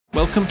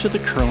Welcome to the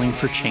Curling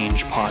for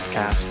Change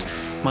podcast.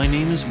 My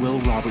name is Will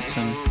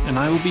Robertson, and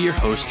I will be your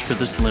host for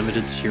this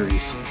limited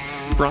series,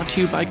 brought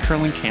to you by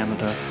Curling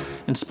Canada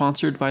and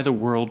sponsored by the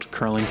World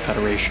Curling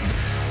Federation.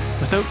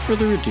 Without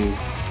further ado,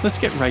 let's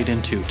get right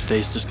into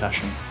today's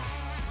discussion.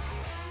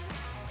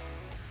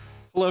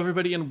 Hello,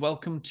 everybody, and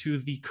welcome to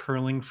the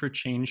Curling for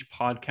Change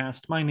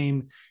podcast. My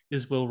name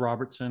is Will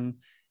Robertson,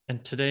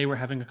 and today we're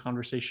having a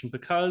conversation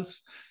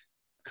because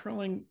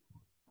curling,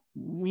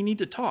 we need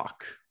to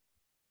talk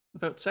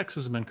about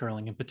sexism in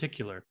curling in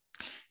particular.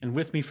 And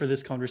with me for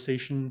this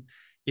conversation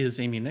is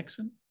Amy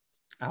Nixon,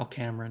 Al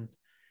Cameron,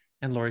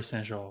 and Laurie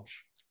St.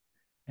 George.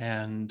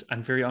 And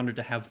I'm very honored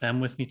to have them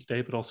with me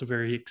today, but also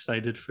very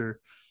excited for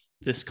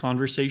this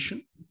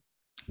conversation.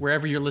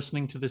 Wherever you're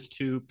listening to this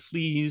to,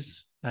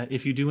 please,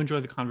 if you do enjoy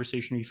the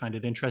conversation or you find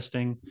it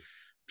interesting,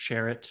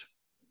 share it,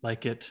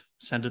 like it,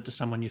 send it to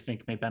someone you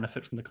think may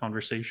benefit from the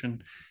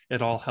conversation.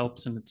 It all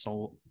helps, and it's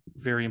all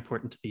very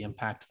important to the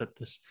impact that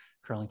this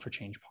Curling for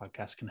Change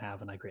podcast can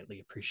have, and I greatly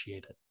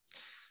appreciate it.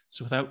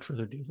 So without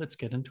further ado, let's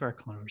get into our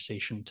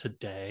conversation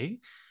today.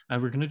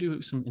 We're going to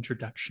do some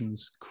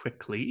introductions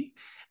quickly.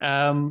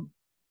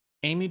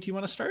 Amy, do you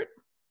want to start?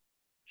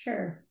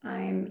 Sure.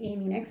 I'm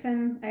Amy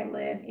Nixon. I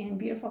live in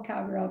beautiful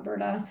Calgary,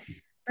 Alberta.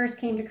 First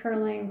came to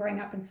curling growing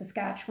up in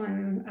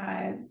Saskatchewan.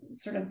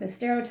 Sort of the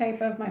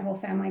stereotype of my whole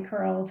family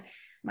curled.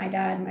 My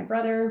dad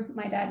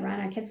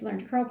ran a Kids Learn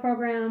to Curl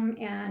program,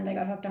 and I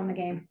got hooked on the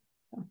game.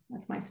 So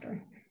that's my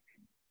story.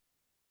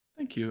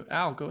 Thank you.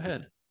 Al, go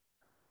ahead.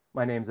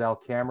 My name's Al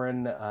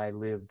Cameron. I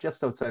live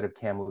just outside of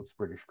Kamloops,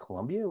 British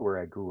Columbia, where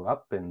I grew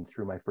up and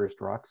threw my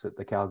first rocks at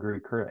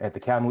the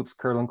Kamloops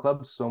Curling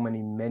Club so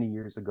many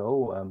years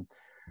ago.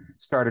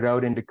 Started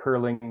out into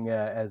curling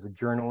as a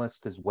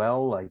journalist as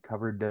well. I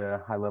covered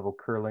high-level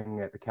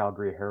curling at the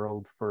Calgary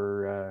Herald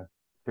for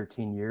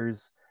 13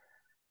 years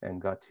and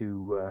got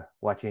to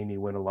watch Amy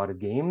win a lot of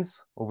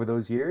games over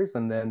those years,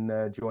 and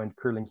then joined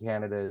Curling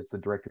Canada as the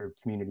Director of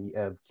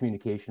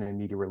Communication and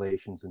Media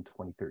Relations in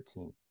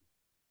 2013.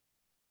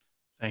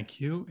 Thank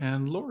you.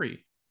 And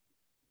Laurie.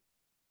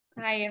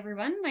 Hi,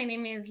 everyone. My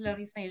name is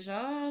Laurie St.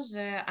 George.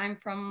 I'm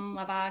from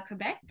Laval,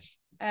 Quebec.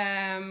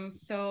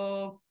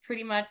 So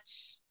pretty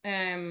much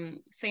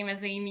same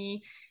as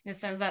Amy, in the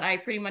sense that I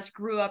pretty much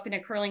grew up in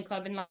a curling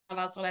club in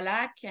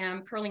Laval-sur-le-Lac.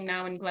 I'm curling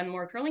now in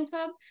Glenmore Curling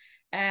Club.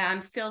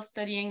 I'm still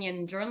studying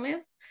in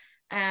journalism.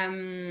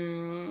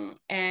 And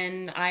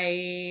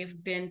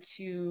I've been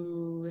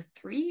to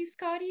 3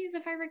 Scotties,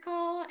 if I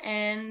recall.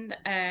 And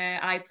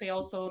I play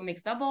also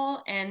mixed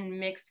double, and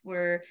mixed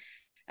we're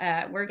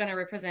going to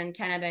represent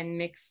Canada in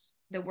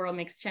the World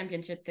Mixed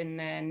Championship in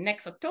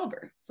next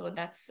October. So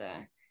that's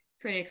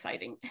pretty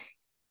exciting.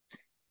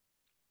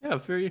 Yeah,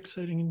 very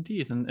exciting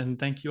indeed. And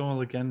thank you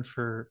all again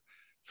for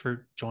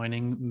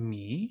joining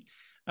me.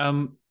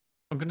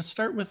 I'm going to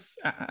start with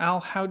Al.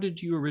 How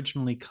did you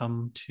originally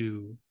come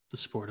to the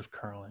sport of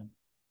curling?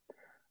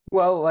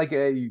 Well,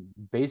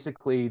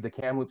 basically the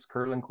Kamloops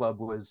Curling Club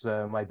was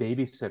my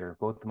babysitter.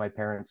 Both of my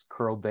parents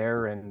curled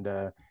there,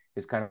 and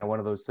it's kind of one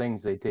of those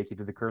things. They take you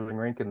to the curling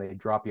rink and they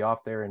drop you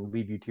off there and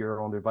leave you to your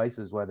own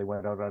devices while they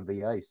went out on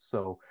the ice.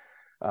 So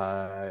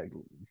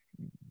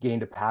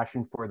gained a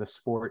passion for the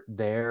sport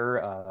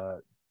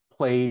there,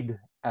 played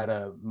at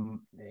a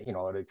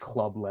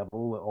club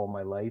level all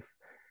my life.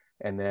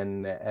 And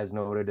then, as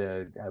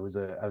noted, I was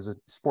a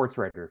sports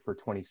writer for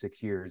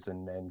 26 years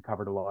and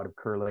covered a lot of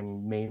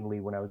curling, mainly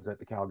when I was at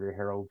the Calgary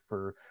Herald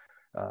for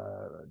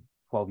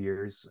 12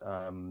 years,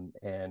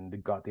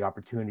 and got the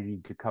opportunity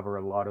to cover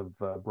a lot of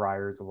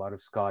Briers, a lot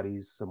of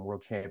Scotties, some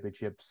World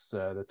Championships,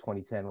 the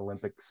 2010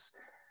 Olympics.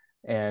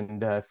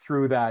 And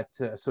through that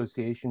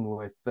association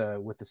with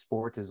the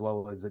sport, as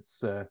well as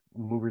its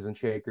movers and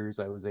shakers,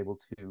 I was able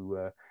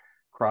to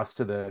cross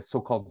to the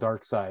so-called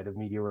dark side of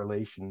media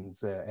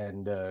relations,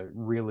 and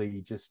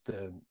really just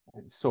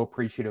so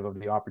appreciative of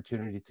the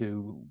opportunity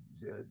to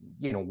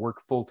work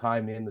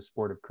full-time in the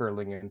sport of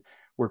curling and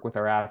work with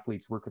our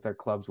athletes, work with our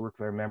clubs, work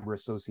with our member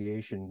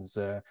associations,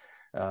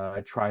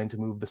 trying to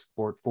move the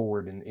sport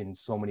forward in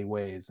so many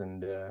ways.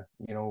 And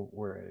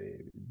we're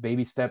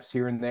baby steps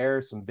here and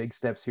there, some big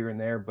steps here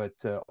and there, but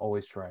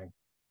always trying.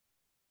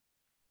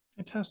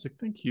 Fantastic.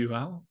 Thank you,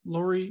 Al.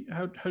 Laurie,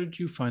 how did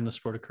you find the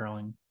sport of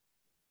curling?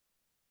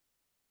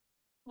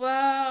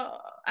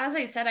 Well, as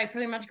I said, I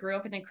pretty much grew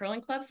up in a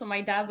curling club. So my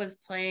dad was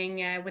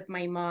playing with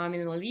my mom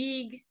in the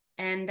league,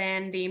 and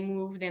then they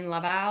moved in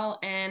Laval.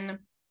 And,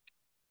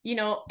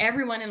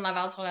 everyone in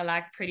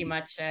Laval-sur-le-Lac pretty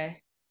much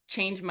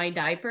changed my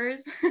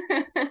diapers.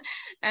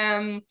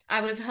 I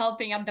was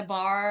helping at the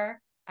bar.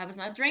 I was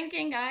not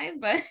drinking, guys,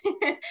 but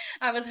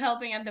I was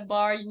helping at the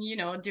bar,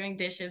 doing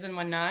dishes and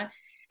whatnot.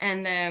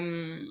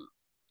 And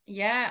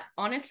yeah,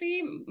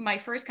 honestly, my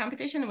first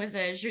competition was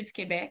Jeux du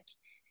Québec.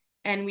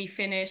 And we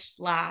finished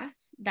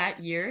last that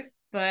year,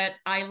 but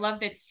I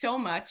loved it so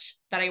much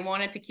that I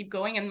wanted to keep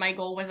going. And my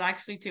goal was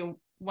actually to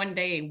one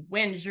day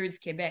win Jeux du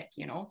Québec,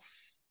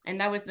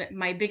 and that was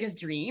my biggest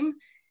dream.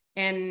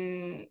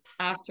 And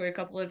after a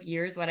couple of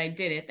years, I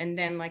did it. And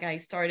then I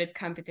started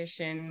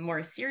competition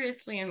more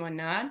seriously and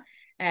whatnot.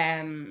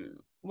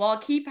 Well,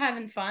 keep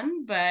having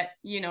fun, but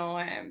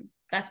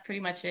that's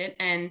pretty much it.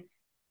 And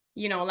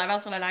Laval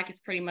sur le Lac,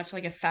 it's pretty much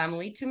like a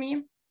family to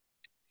me.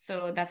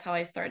 So that's how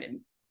I started.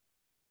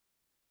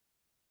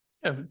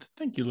 Yeah,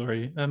 thank you,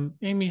 Lori.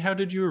 Amy, how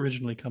did you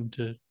originally come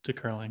to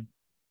curling?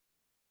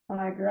 Well,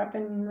 I grew up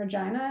in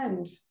Regina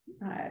and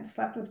I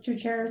slept with two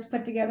chairs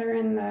put together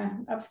in the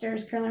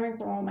upstairs curling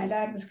rink while my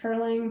dad was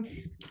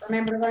curling.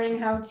 Remember learning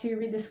how to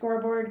read the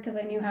scoreboard because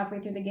I knew halfway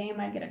through the game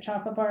I'd get a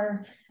chocolate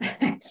bar.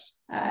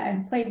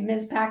 I played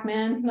Ms.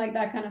 Pac-Man, like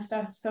that kind of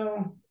stuff.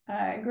 So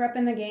I grew up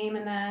in the game,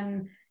 and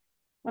then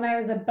when I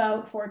was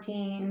about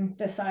 14,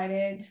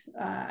 decided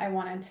I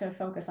wanted to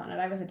focus on it.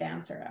 I was a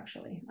dancer,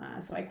 actually.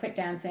 So I quit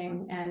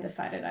dancing and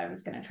decided I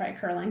was going to try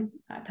curling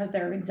because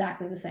they're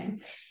exactly the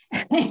same.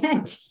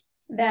 And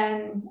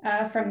then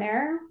from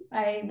there,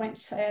 I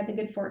had the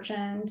good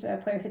fortune to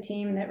play with a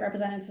team that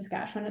represented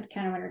Saskatchewan at the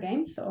Canada Winter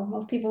Games. So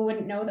most people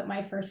wouldn't know that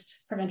my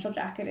first provincial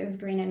jacket is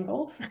green and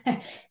gold.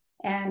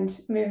 And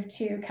moved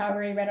to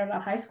Calgary right out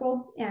of high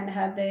school and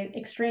had the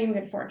extreme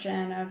good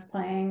fortune of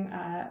playing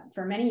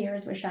for many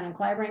years with Shannon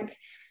Clybrink.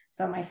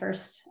 So my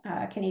first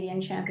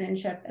Canadian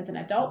championship as an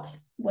adult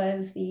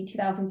was the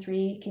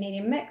 2003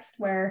 Canadian Mixed,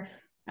 where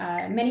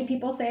many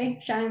people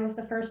say Shannon was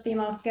the first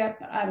female skip.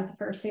 I was the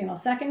first female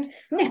second.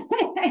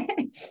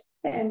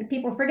 And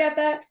people forget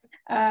that.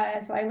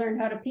 So I learned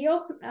how to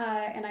peel,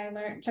 and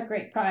I took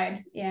great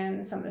pride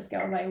in some of the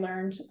skills I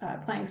learned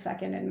playing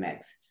second and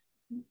mixed.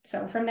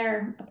 So from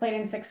there, I played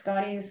in 6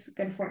 Scotties,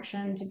 good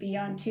fortune to be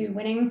on 2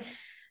 winning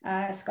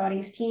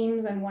Scotties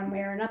teams in one way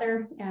or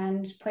another,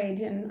 and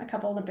played in a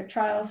couple Olympic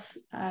trials.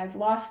 I've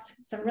lost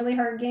some really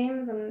hard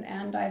games,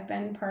 and I've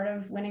been part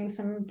of winning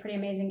some pretty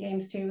amazing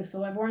games too.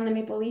 So I've worn the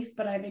maple leaf,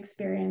 but I've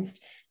experienced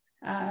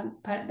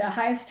the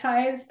highest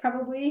highs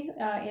probably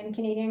in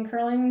Canadian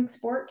curling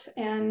sport,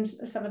 and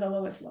some of the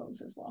lowest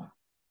lows as well.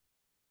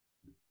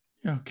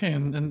 Yeah, okay,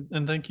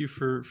 and thank you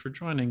for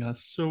joining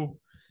us. So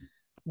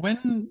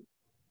when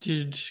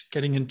did,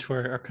 getting into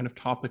our kind of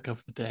topic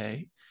of the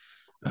day,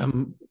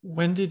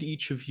 when did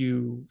each of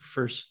you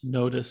first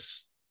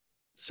notice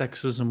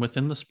sexism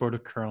within the sport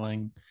of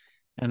curling,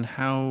 and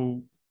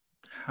how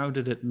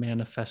did it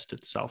manifest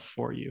itself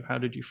for you? How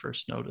did you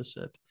first notice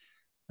it?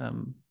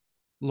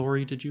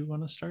 Lori, did you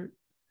want to start?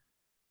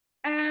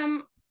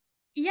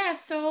 Yeah,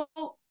 so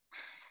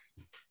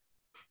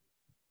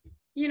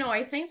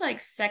I think like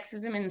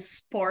sexism in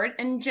sport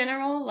in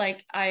general,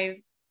 like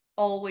I've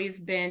always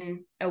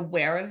been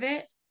aware of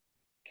it,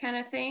 kind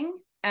of thing.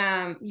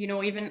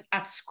 Even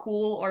at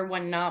school or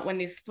whatnot, when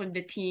they split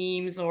the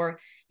teams, or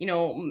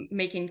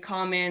making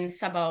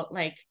comments about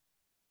like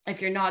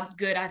if you're not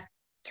good at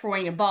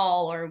throwing a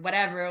ball or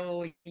whatever,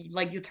 or,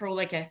 like you throw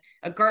like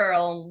a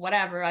girl,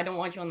 whatever, I don't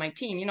want you on my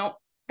team,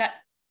 that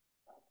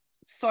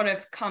sort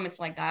of comments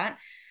like that.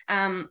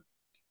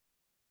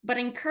 But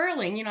in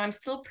curling, I'm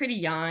still pretty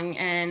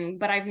young,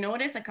 but I've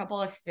noticed a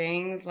couple of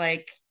things,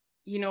 like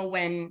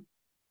when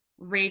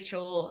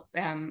Rachel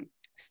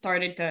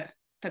started to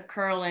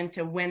curl and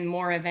to win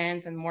more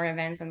events and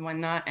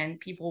whatnot, and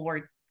people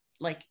were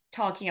like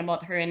talking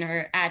about her and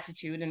her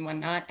attitude and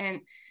whatnot, and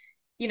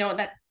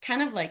that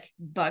kind of like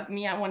bugged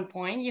me at one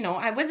point.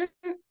 I wasn't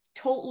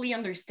totally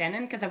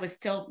understanding because I was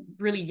still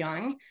really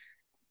young,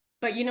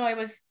 but it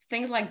was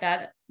things like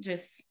that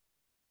just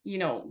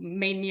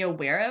made me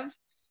aware of.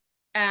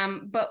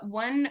 But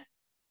one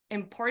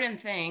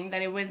important thing,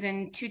 that it was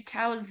in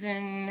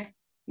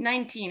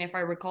 2019, if I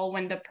recall,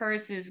 when the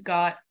purses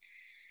got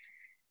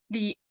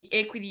the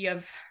equity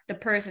of the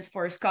purses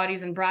for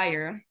Scotties and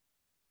Briar.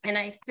 And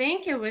I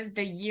think it was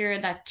the year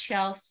that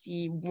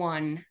Chelsea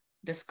won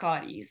the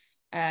Scotties.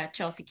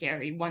 Chelsea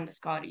Carey won the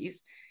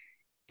Scotties.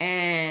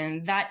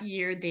 And that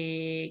year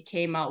they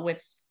came out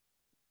with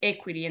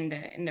equity in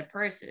the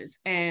purses.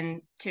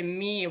 And to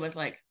me, it was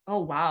like,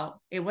 oh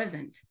wow, it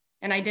wasn't.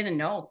 And I didn't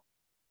know.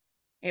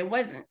 It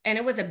wasn't. And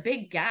it was a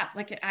big gap.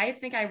 Like I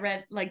think I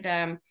read like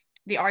the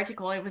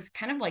article, it was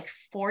kind of like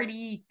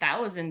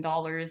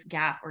 $40,000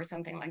 gap or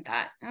something like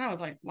that. And I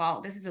was like,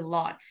 wow, this is a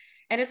lot.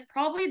 And it's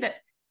probably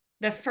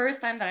the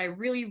first time that I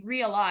really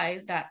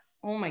realized that,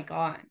 oh my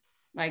God,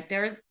 like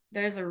there's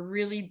a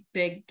really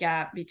big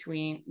gap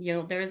between,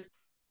 there's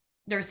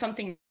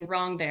something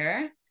wrong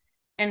there.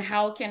 And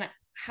what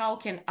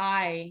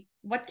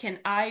can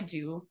I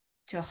do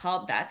to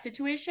help that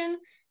situation?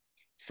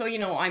 So,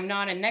 I'm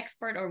not an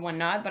expert or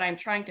whatnot, but I'm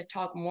trying to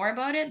talk more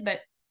about it.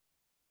 But,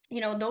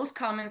 those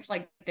comments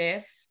like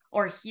this,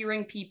 or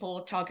hearing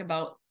people talk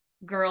about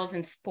girls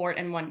in sport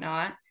and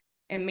whatnot,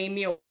 it made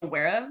me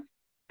aware of.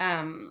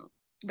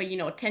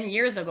 But 10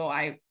 years ago,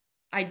 I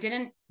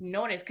didn't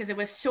notice, because it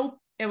was so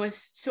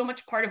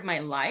much part of my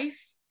life.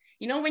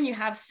 When you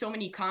have so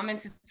many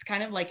comments, it's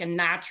kind of like a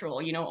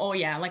natural, oh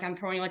yeah, like I'm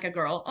throwing like a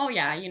girl. Oh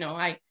yeah,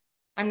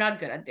 I'm not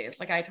good at this.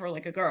 Like I throw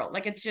like a girl.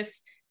 Like it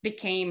just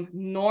became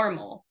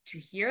normal to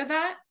hear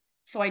that.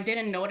 So I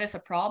didn't notice a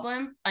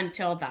problem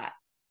until that.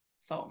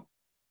 So.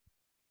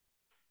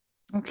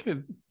 Okay.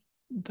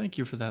 Thank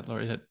you for that,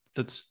 Lori.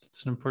 That's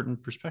an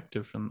important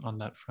perspective on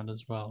that front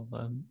as well.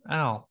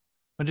 Al,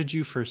 did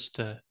you first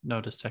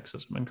notice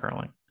sexism in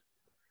curling?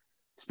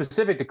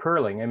 Specific to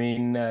curling, I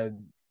mean,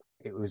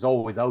 it was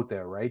always out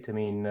there, right? I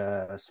mean,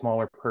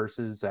 smaller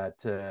purses at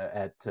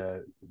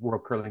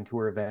World Curling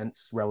Tour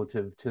events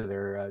relative to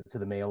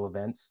the male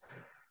events.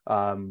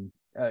 To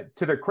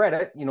their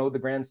credit, you know, the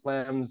Grand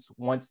Slams,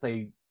 once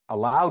they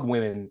allowed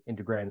women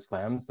into Grand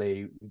Slams,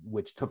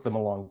 which took them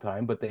a long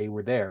time, but they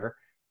were there.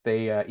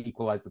 They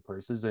equalized the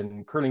purses,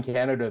 and Curling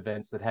Canada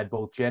events that had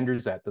both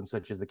genders at them,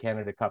 such as the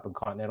Canada Cup and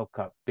Continental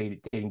Cup,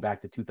 dating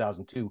back to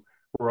 2002,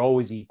 were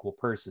always equal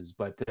purses.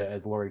 But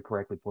as Laurie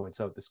correctly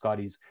points out, the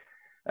Scotties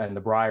and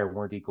the Brier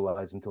weren't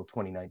equalized until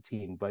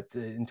 2019. But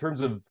in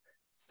terms of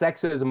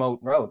sexism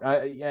out and out,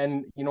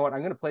 and you know what,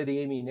 I'm going to play the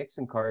Amy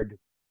Nixon card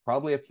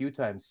probably a few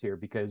times here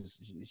because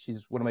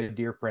she's one of my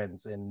dear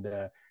friends, and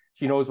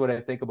she knows what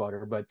I think about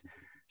her. But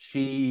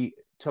she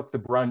took the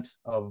brunt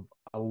of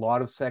a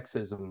lot of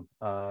sexism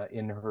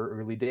in her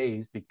early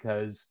days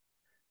because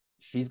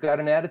she's got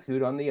an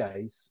attitude on the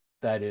ice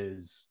that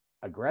is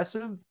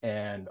aggressive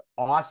and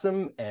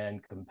awesome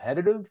and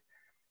competitive,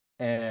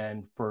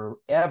 and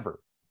forever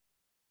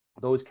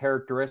those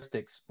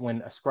characteristics,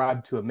 when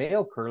ascribed to a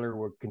male curler,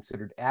 were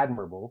considered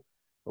admirable,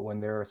 but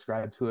when they're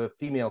ascribed to a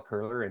female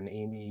curler, and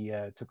Amy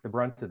took the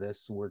brunt of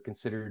this, were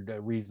considered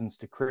reasons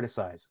to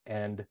criticize.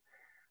 And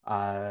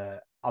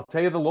I'll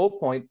tell you the low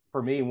point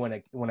for me when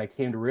I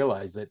came to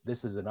realize that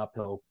this is an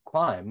uphill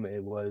climb.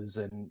 It was,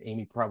 and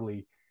Amy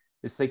probably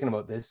is thinking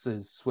about this,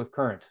 is Swift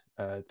Current,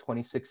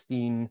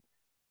 2016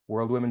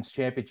 World Women's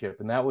Championship,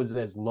 and that was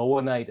as low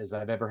a night as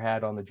I've ever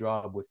had on the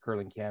job with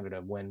Curling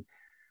Canada, when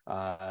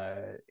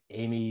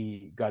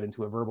Amy got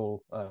into a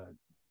verbal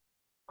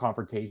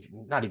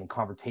confrontation, not even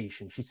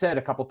confrontation. She said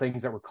a couple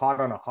things that were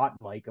caught on a hot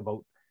mic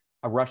about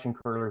a Russian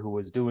curler who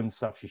was doing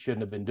stuff she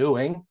shouldn't have been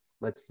doing.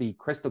 Let's be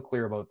crystal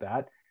clear about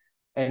that.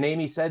 And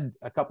Amy said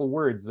a couple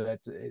words that,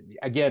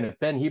 again, if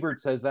Ben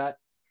Hebert says that,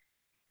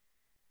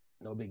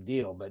 no big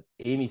deal. But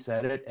Amy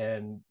said it,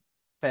 and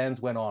fans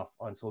went off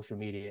on social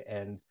media.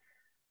 And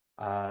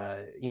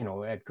you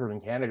know, at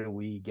Curling Canada,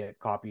 we get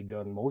copied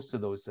on most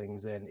of those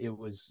things. And it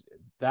was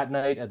that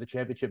night at the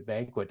championship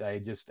banquet,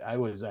 I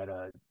was at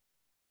a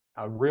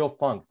real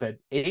funk that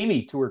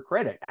Amy, to her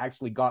credit,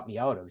 actually got me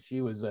out of.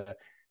 She was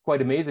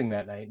quite amazing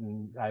that night,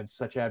 and I have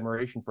such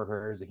admiration for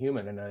her as a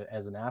human and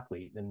as an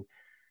athlete. And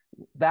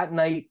that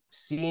night,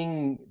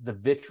 seeing the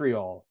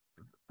vitriol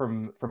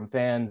from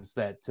fans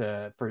that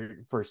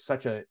for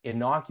such a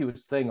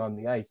innocuous thing on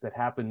the ice that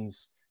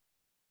happens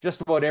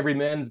just about every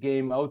men's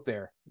game out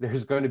there,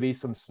 there's going to be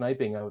some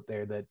sniping out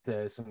there,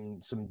 that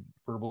some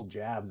verbal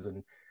jabs,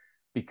 and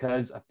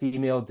because a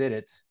female did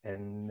it,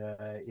 and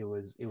it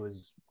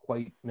was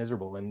quite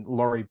miserable. And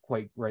Laurie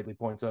quite rightly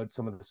points out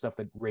some of the stuff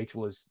that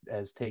Rachel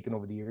has taken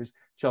over the years.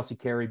 Chelsea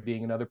Carey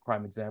being another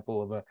prime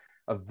example of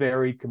a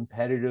very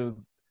competitive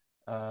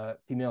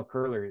female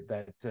curler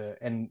that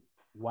and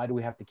why do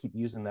we have to keep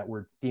using that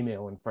word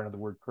female in front of the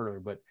word curler?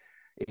 But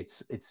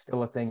it's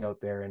still a thing out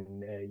there,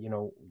 and you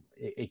know,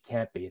 it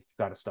can't be. It's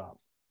got to stop.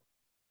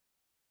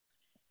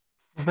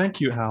 Well,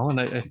 thank you, Al, and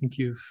I think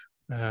you've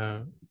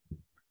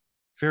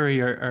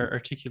very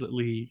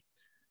articulately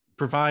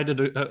provided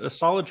a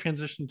solid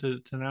transition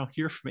to now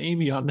hear from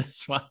Amy on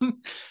this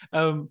one.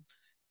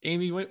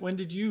 Amy, when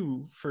did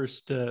you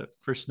first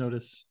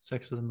notice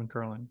sexism in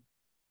curling?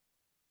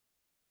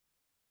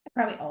 I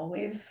probably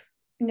always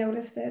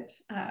noticed it.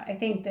 I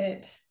think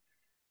that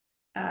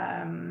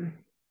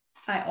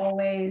I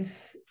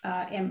always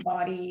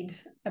embodied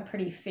a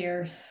pretty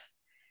fierce,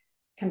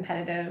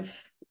 competitive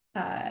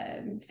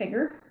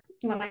figure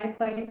when I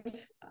played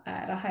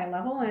at a high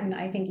level. And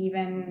I think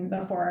even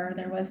before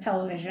there was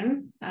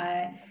television,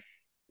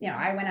 you know,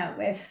 I went out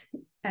with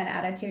an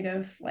attitude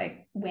of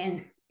like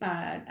win.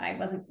 I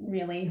wasn't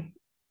really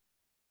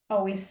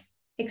always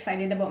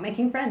excited about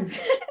making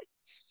friends.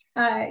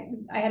 I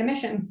had a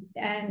mission,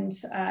 and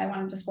I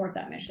wanted to support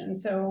that mission.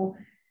 So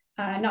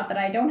not that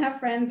I don't have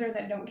friends or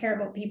that I don't care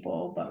about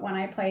people, but when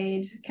I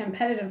played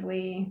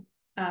competitively,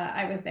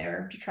 I was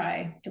there to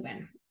try to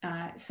win.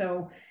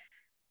 So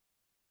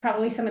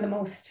probably some of the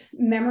most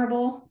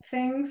memorable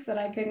things that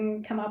I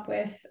can come up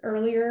with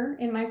earlier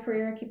in my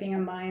career, keeping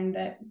in mind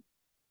that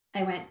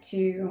I went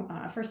to,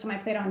 first time I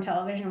played on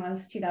television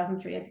was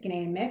 2003 at the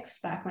Canadian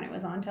Mixed, back when it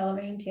was on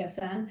television,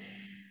 TSN.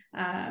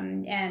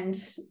 And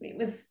it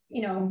was,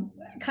 you know,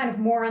 kind of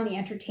more on the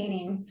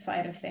entertaining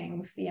side of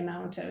things, the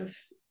amount of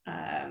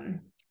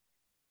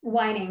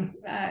whining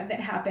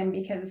that happened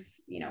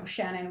because, you know,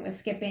 Shannon was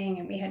skipping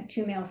and we had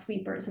two male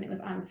sweepers and it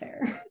was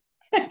unfair.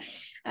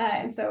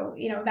 So,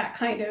 you know, that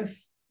kind of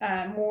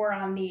more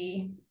on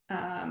the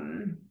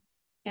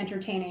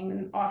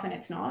entertaining. Often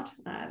it's not.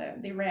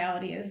 The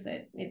reality is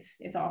that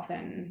it's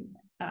often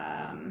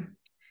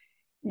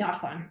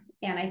not fun.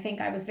 And I think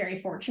I was very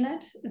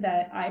fortunate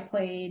that I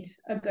played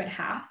a good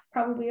half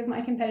probably of my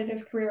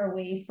competitive career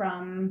away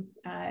from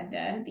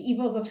the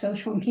evils of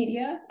social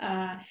media,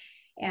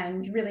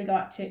 and really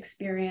got to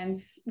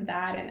experience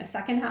that in the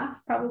second half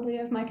probably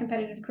of my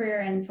competitive career.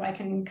 And so I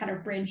can kind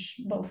of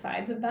bridge both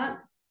sides of that.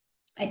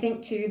 I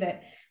think too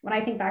that when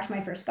I think back to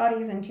my first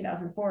Scotties in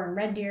 2004 in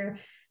Red Deer,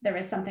 there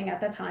was something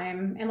at the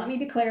time, and let me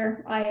be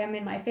clear, I am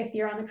in my 5th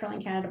year on the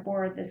Curling Canada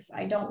board.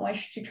 I don't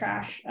wish to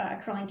trash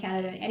Curling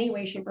Canada in any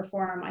way, shape, or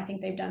form. I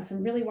think they've done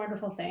some really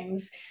wonderful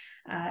things.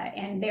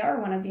 And they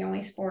are one of the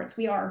only sports,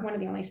 we are one of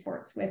the only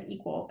sports with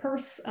equal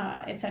purse,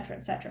 et cetera,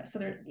 et cetera. So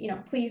there,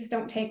 please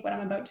don't take what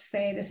I'm about to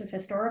say. This is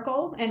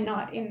historical and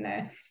not in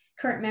the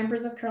current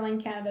members of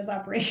Curling Canada's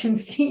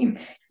operations team.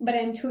 But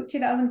in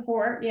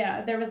 2004,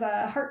 yeah, there was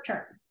a heart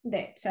chart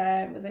that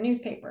was a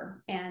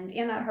newspaper. And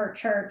in that heart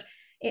chart,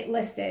 it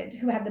listed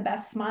who had the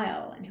best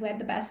smile and who had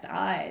the best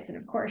eyes. And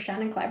of course,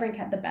 Shannon Clybrink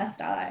had the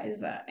best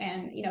eyes.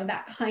 And,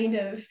 that kind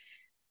of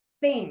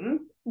thing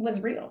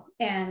was real.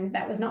 And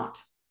that was not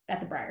at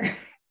the Brier.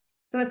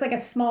 So it's like a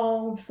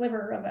small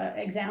sliver of an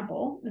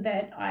example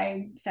that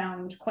I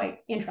found quite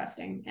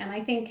interesting. And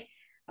I think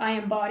I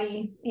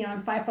embody,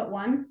 I'm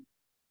 5'1".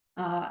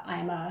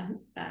 I'm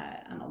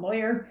a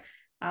lawyer.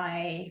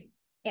 I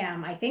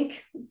am, I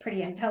think,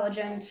 pretty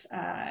intelligent.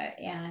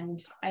 And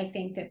I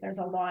think that there's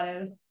a lot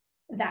of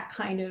that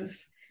kind of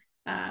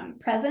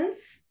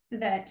presence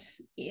that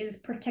is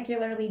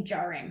particularly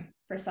jarring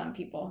for some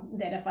people,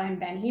 that if I'm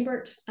Ben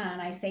Hebert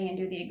and I say and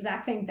do the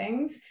exact same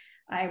things,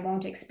 I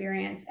won't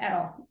experience at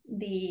all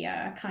the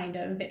kind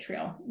of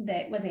vitriol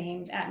that was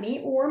aimed at me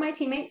or my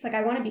teammates. Like,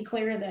 I want to be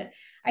clear that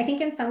I think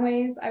in some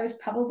ways I was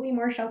probably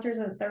more sheltered as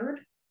a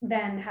third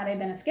than had I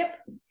been a skip.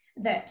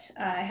 That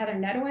Heather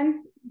Nedwin,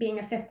 being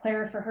a 5th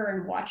player for her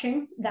and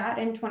watching that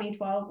in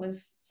 2012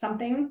 was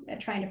something,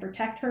 trying to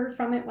protect her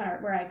from it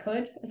where I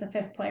could as a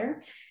 5th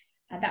player.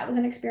 That was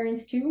an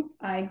experience too.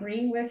 I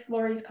agree with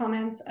Laurie's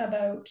comments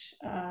about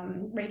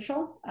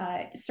Rachel.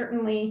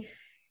 Certainly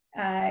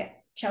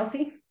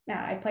Chelsea.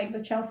 I played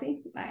with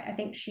Chelsea. I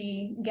think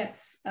she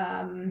gets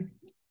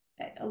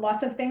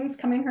lots of things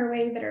coming her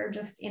way that are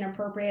just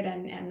inappropriate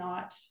and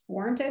not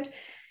warranted.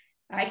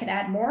 I could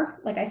add more.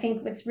 Like, I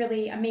think what's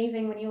really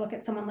amazing when you look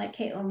at someone like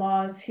Caitlin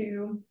Laws,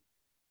 who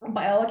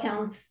by all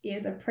accounts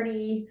is a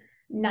pretty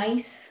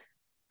nice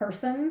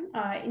person,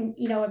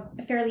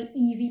 a fairly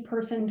easy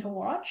person to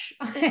watch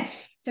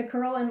to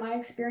curl in my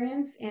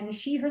experience. And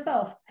she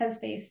herself has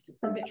faced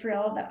some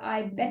vitriol that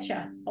I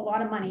betcha a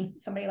lot of money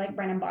somebody like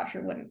Brennan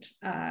Bottcher wouldn't.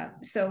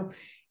 So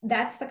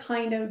that's the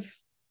kind of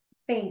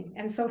thing,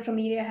 and social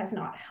media has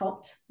not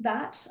helped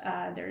that.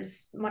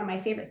 There's one of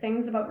my favorite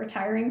things about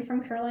retiring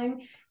from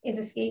curling is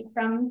escape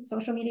from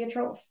social media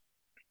trolls.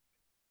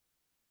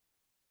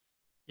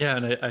 Yeah,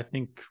 and I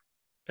think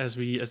as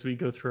we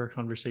go through our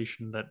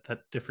conversation, that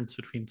difference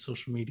between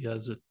social media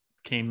as it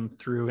came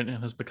through and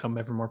has become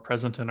ever more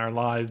present in our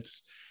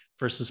lives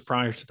versus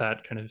prior to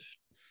that kind of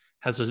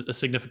has a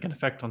significant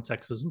effect on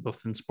sexism,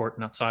 both in sport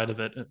and outside of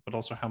it, but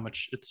also how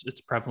much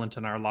it's prevalent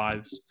in our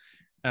lives,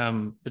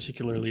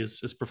 particularly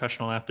as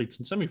professional athletes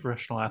and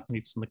semi-professional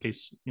athletes in the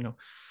case,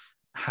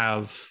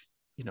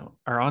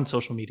 are on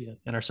social media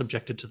and are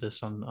subjected to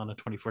this on a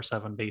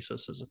 24/7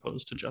 basis, as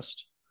opposed to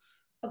just.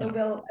 Although,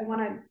 Will, I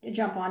want to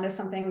jump on to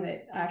something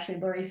that actually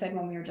Laurie said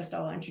when we were just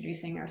all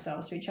introducing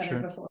ourselves to each other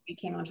before we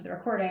came onto the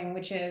recording,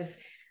 which is,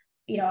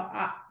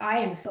 I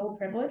am so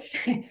privileged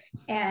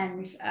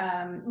and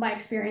my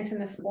experience in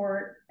the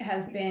sport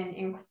has been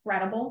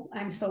incredible.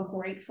 I'm so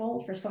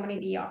grateful for so many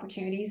of the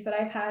opportunities that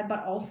I've had,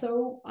 but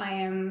also I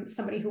am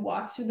somebody who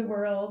walks through the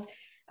world.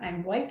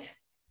 I'm white.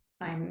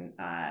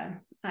 I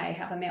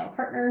have a male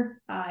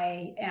partner.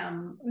 I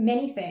am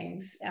many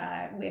things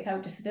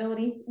without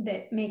disability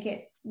that make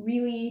it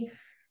really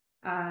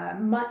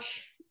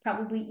much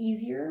probably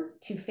easier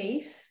to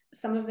face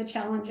some of the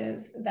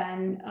challenges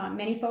than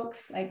many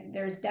folks. Like,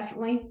 there's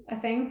definitely a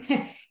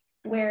thing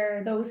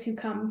where those who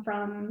come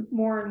from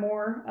more and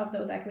more of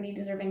those equity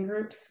deserving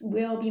groups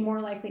will be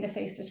more likely to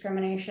face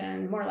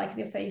discrimination, more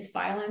likely to face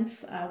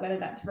violence, whether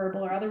that's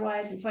verbal or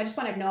otherwise. And so I just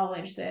want to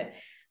acknowledge that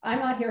I'm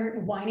not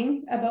here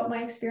whining about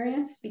my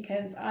experience,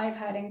 because I've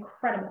had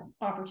incredible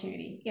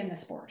opportunity in the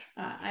sport.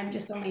 I'm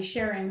just only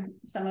sharing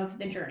some of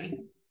the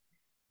journey.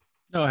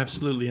 No,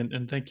 absolutely.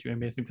 And thank you,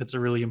 Amy. I think that's a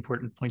really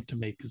important point to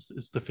make,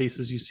 is the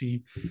faces you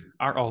see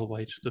are all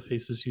white. The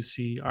faces you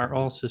see are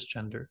all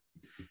cisgender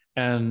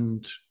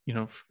and,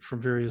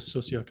 from various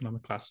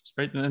socioeconomic classes,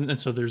 right? And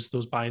so there's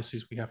those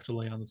biases we have to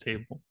lay on the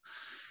table.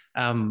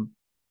 And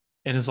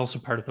is also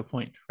part of the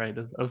point, right,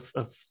 of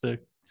the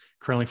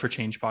Curling for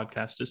Change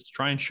podcast, is to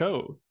try and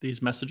show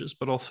these messages,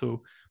 but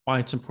also why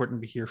it's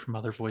important to hear from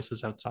other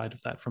voices outside of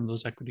that, from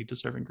those equity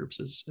deserving groups,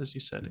 as you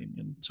said, Amy.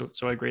 And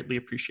so I greatly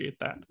appreciate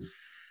that.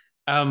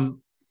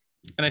 And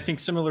I think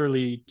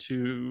similarly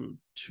to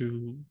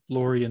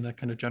Laurie, in that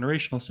kind of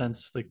generational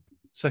sense, like,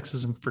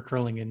 sexism for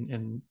curling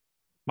in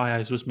my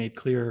eyes was made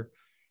clear.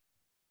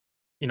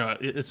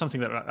 It's something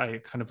that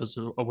I kind of was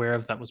aware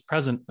of, that was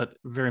present, but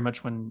very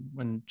much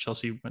when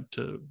Chelsea went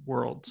to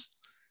Worlds.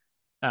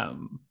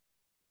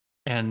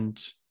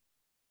 And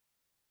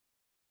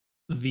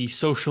the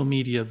social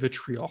media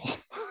vitriol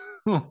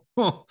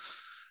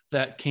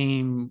that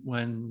came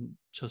when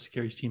Chelsea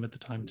Carey's team at the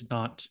time did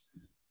not,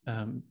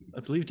 I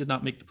believe, did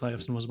not make the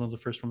playoffs, and was one of the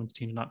first women's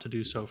team not to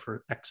do so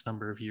for X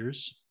number of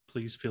years,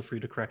 please feel free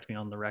to correct me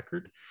on the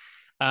record.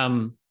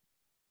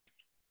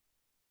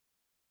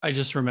 I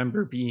just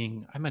remember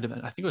I might have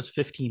been, I think it was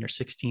 15 or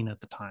 16 at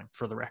the time,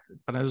 for the record,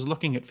 but I was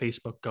looking at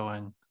Facebook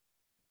going,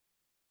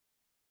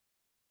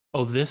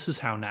 oh, this is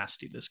how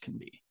nasty this can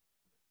be.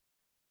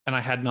 And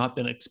I had not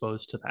been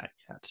exposed to that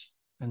yet.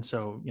 And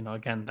so,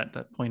 again,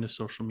 that point of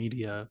social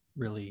media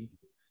really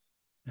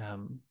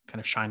kind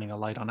of shining a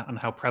light on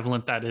how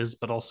prevalent that is,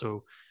 but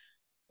also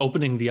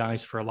opening the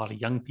eyes for a lot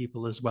of young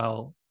people as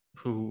well,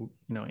 who,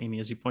 Amy,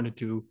 as you pointed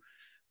to,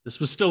 this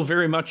was still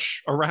very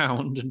much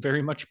around and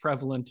very much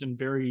prevalent in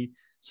very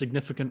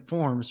significant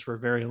forms for a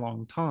very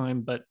long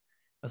time. But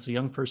as a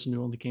young person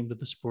who only came to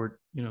the sport,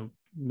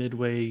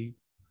 midway,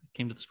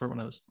 came to the sport when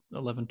I was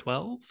 11,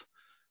 12,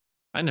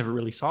 I never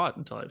really saw it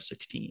until I was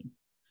 16.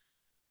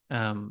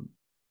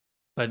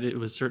 But it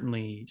was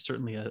certainly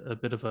a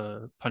bit of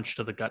a punch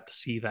to the gut to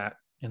see that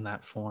in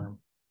that form.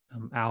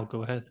 Al,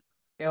 go ahead.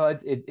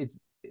 It's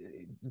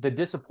the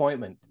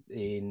disappointment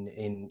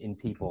in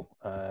people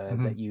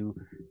that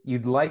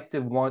you'd like to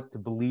want to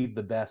believe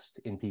the best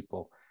in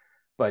people.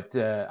 But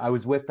I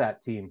was with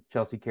that team,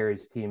 Chelsea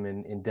Carey's team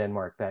in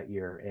Denmark that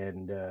year,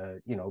 and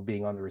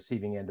being on the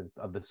receiving end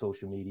of the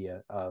social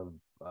media of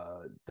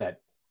that,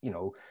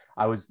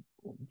 I was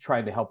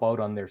trying to help out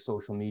on their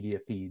social media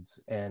feeds,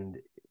 and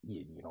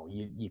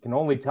you can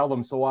only tell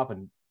them so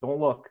often,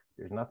 don't look.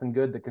 There's nothing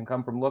good that can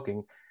come from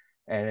looking.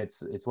 And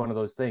it's one of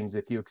those things.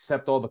 If you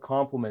accept all the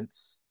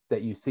compliments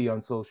that you see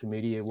on social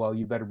media, well,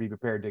 you better be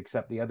prepared to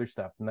accept the other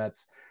stuff.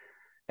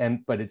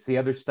 But it's the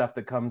other stuff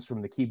that comes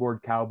from the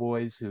keyboard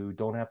cowboys who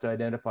don't have to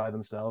identify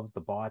themselves, the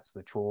bots,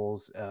 the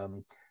trolls.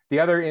 The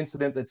other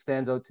incident that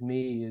stands out to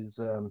me is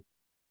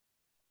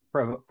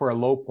for a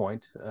low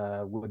point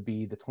would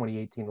be the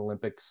 2018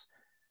 Olympics,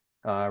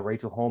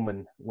 Rachel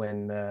Homan,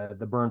 when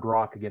the burned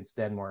rock against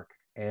Denmark.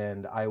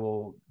 And I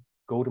will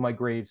go to my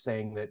grave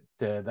saying that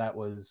that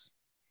was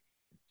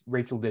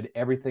Rachel did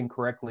everything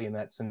correctly in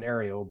that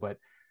scenario, but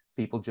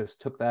people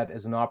just took that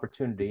as an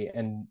opportunity.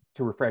 And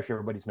to refresh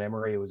everybody's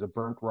memory, it was a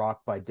burnt rock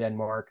by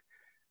Denmark.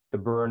 The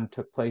burn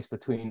took place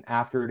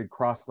after it had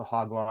crossed the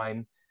hog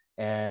line,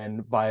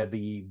 and by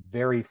the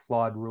very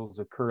flawed rules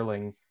of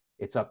curling,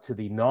 it's up to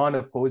the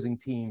non-opposing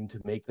team to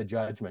make the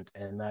judgment,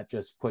 and that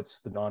just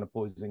puts the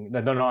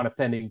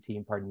non-offending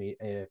team,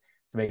 to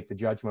make the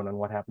judgment on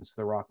what happens to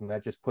the rock, and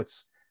that just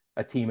puts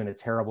a team in a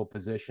terrible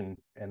position,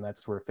 and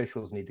that's where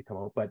officials need to come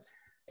out. But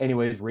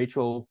anyways,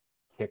 Rachel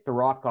kicked the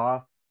rock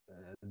off.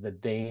 The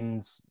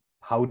Danes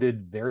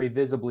pouted very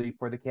visibly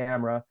for the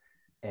camera,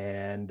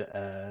 and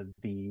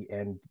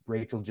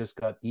Rachel just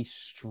got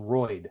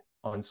destroyed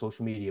on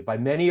social media by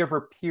many of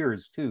her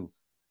peers too,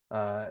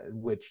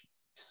 which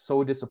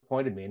so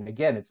disappointed me. And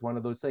again, it's one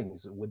of those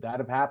things. Would that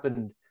have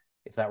happened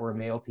if that were a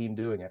male team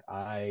doing it?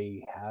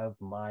 I have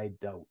my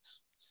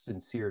doubts,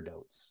 sincere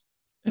doubts.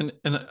 And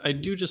I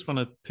do just want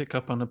to pick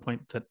up on a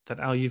point that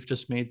Al, you've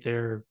just made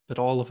there, that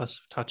all of us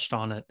have touched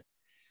on it,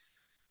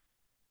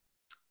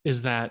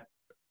 is that,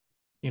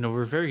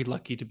 we're very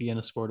lucky to be in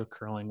a sport of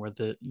curling where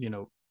the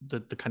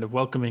kind of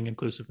welcoming,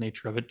 inclusive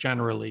nature of it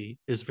generally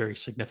is very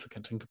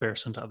significant in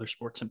comparison to other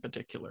sports in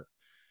particular.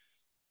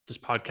 This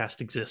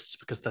podcast exists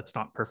because that's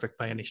not perfect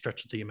by any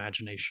stretch of the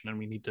imagination, and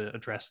we need to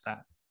address that.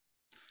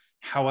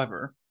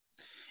 However,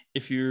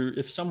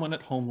 if someone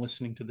at home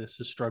listening to this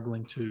is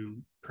struggling to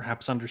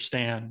perhaps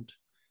understand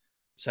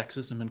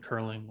sexism in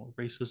curling or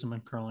racism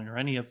in curling or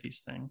any of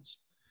these things,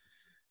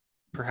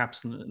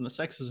 perhaps in the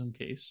sexism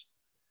case,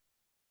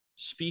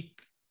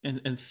 speak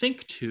and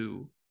think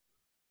to,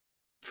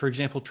 for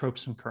example,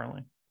 tropes in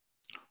curling.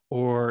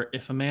 Or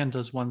if a man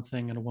does one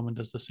thing and a woman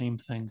does the same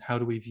thing, how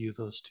do we view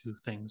those two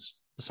things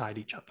beside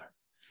each other?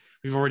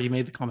 We've already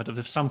made the comment of,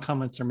 if some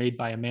comments are made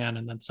by a man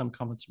and then some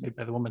comments are made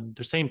by the woman,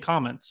 they're same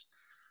comments,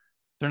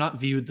 they're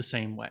not viewed the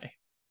same way,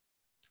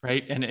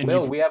 right? And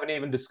Will, we haven't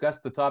even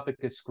discussed the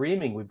topic of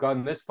screaming. We've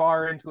gone this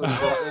far into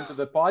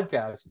the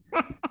podcast,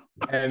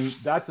 and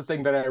that's the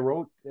thing that I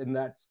wrote, and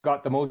that's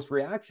got the most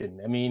reaction.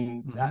 I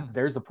mean,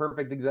 there's the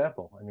perfect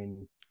example. I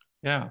mean,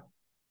 yeah.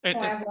 I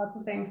have lots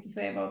of things to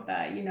say about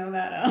that. You know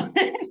that.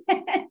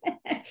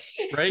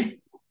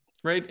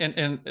 Right.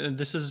 And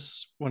this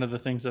is one of the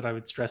things that I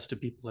would stress to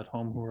people at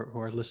home who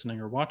are listening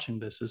or watching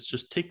this, is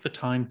just take the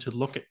time to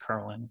look at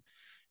curling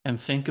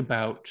and think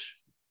about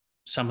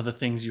some of the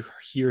things you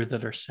hear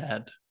that are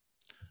said,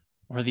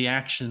 or the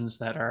actions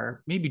that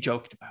are maybe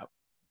joked about,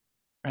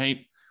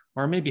 right?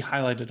 Or maybe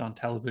highlighted on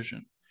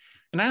television.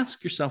 And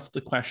ask yourself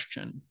the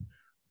question,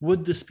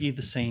 would this be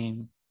the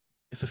same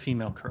if a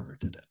female curler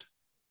did it?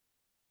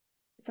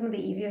 Some of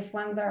the easiest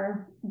ones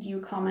are, do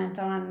you comment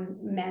on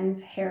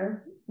men's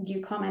hair? Do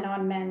you comment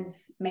on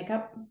men's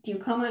makeup? Do you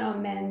comment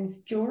on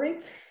men's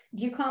jewelry?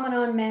 Do you comment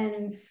on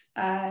men's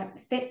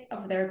fit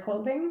of their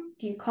clothing?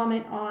 Do you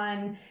comment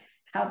on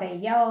how they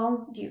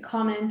yell? Do you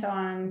comment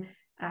on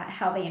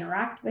how they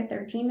interact with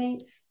their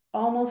teammates?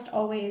 Almost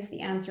always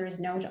the answer is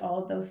no to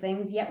all of those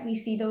things, yet we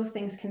see those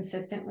things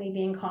consistently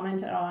being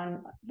commented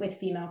on with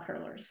female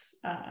curlers.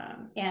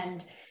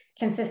 And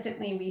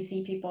consistently we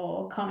see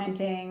people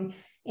commenting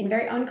in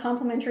very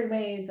uncomplimentary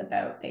ways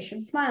about they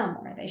should smile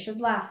more, they should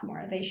laugh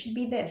more, they should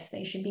be this,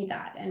 they should be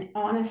that. And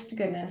honest to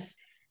goodness,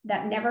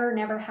 that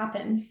never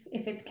happens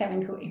if it's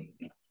Kevin Cooey.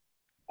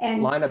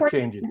 And lineup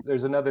changes.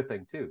 There's another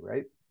thing too,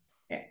 right?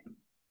 Yeah.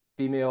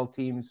 Female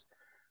teams.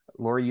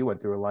 Lori, you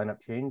went through a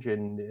lineup change,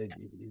 and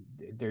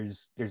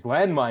there's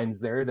landmines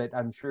there that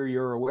I'm sure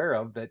you're aware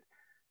of, that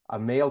a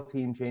male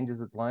team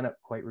changes its lineup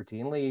quite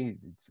routinely.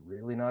 It's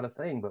really not a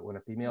thing, but when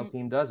a female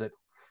team does it,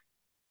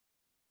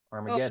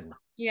 Armageddon. Oh,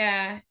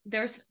 yeah,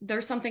 there's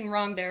something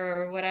wrong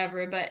there or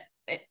whatever. But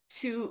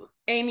to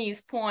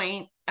Amy's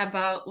point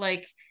about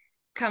like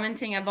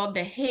commenting about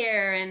the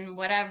hair and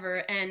whatever,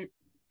 and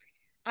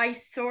I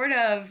sort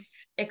of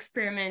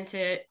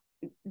experimented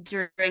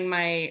during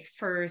my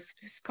first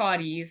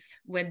Scotties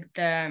with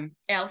the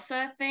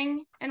Elsa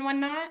thing and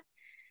whatnot.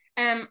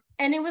 And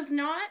it was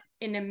not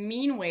in a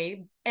mean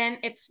way, and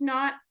it's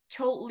not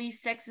totally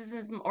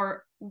sexism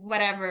or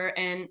whatever.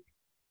 And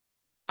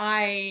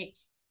I,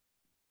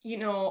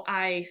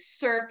 I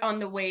surfed on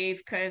the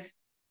wave because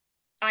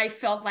I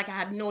felt like I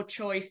had no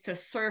choice to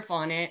surf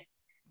on it,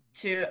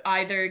 to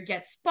either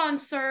get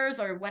sponsors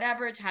or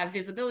whatever, to have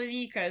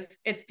visibility, because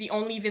it's the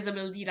only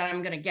visibility that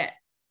I'm going to get,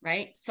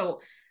 right?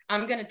 So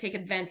I'm going to take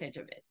advantage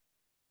of it.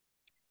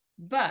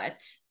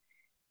 But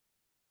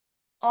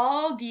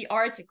all the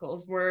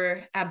articles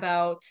were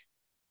about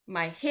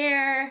my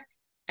hair,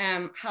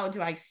 how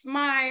do I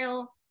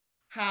smile,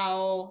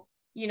 how,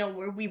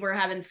 we were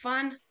having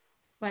fun.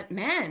 But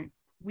man,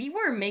 we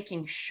were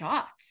making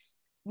shots.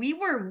 We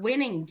were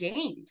winning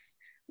games.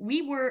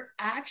 We were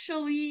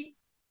actually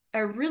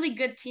a really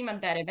good team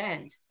at that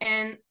event.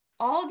 And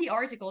all the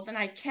articles, and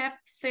I kept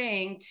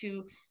saying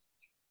to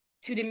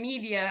the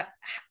media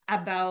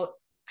about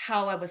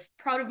how I was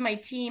proud of my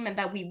team and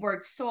that we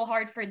worked so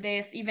hard for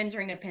this, even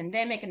during the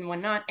pandemic and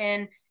whatnot.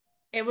 And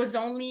it was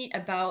only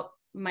about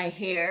my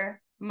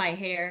hair,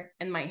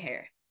 and my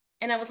hair.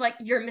 And I was like,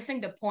 you're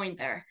missing the point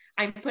there.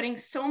 I'm putting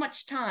so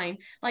much time,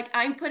 like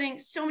I'm putting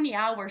so many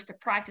hours to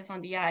practice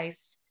on the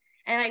ice.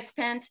 And I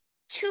spent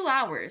 2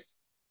 hours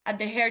at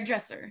the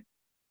hairdresser,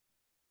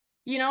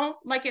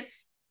 like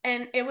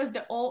and it was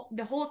the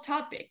whole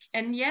topic.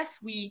 And yes,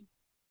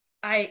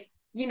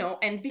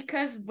 and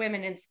because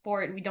women in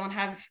sport, we don't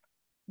have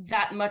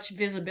that much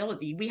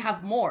visibility. We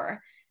have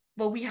more,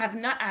 but we have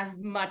not as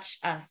much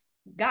as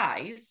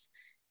guys.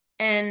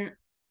 And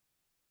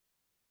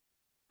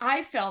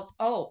I felt,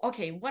 oh,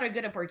 okay, what a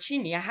good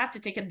opportunity. I have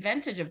to take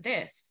advantage of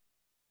this,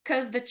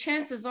 because the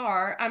chances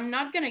are I'm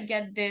not going to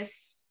get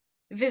this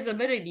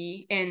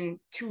visibility in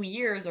 2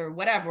 years or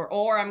whatever,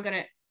 or I'm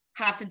going to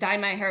have to dye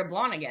my hair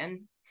blonde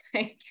again,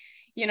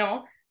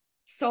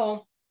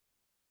 So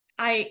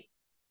I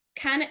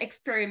kind of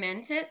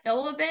experimented a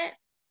little bit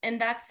in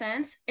that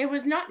sense. It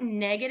was not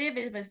negative.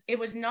 It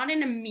was not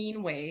in a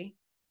mean way.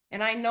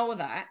 And I know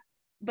that,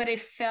 but it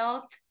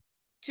felt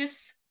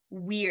just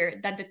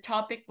weird that the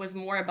topic was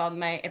more about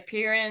my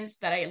appearance,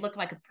 that I look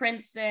like a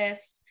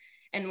princess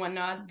and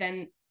whatnot,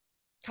 than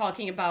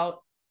talking about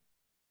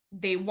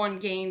they won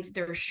games,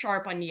 they're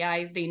sharp on the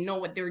ice, they know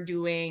what they're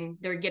doing,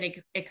 they're getting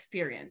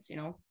experience,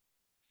 So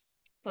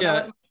that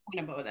was my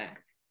point about that.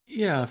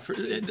 Yeah,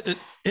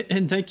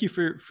 and thank you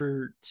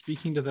for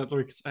speaking to that,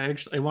 Lori,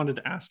 because I wanted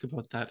to ask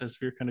about that as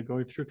we were kind of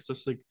going through, because I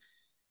was like,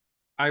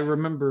 I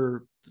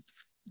remember,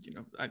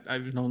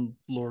 I've known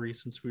Lori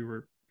since we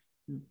were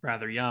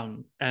rather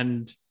young,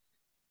 and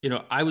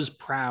I was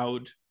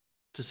proud,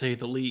 to say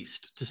the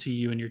least, to see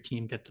you and your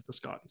team get to the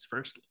Scotties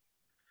firstly,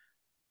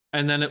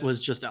 and then it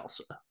was just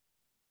Elsa.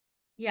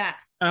 Yeah,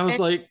 and I was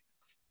like,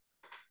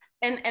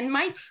 and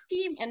my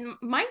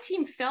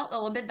team felt a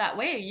little bit that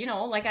way,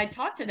 like I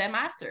talked to them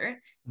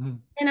after,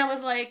 and I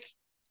was like,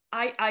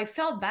 I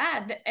felt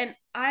bad, and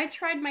I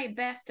tried my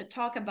best to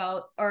talk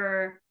about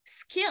our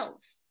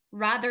skills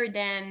rather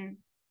than,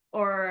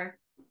 or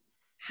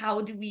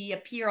how do we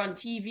appear on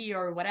TV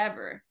or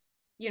whatever.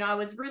 I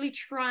was really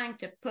trying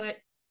to put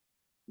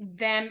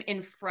them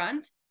in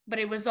front, but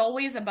it was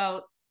always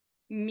about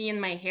me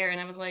and my hair, and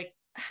I was like,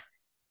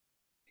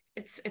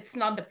 it's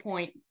not the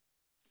point.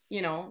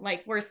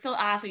 Like, we're still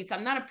athletes.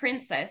 I'm not a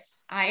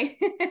princess. Yeah,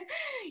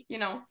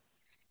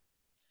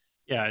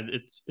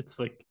 it's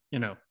like,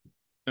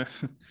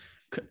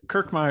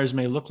 Kirk Myers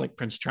may look like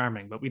Prince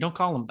Charming, but we don't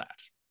call him that.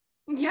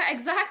 Yeah,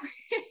 exactly.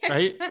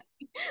 Right.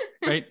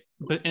 Right.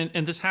 But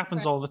and this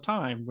happens all the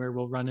time, where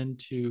we'll run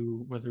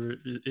into, whether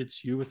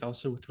it's you with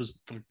Elsa, which was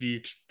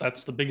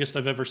that's the biggest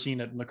I've ever seen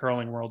it in the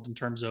curling world in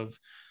terms of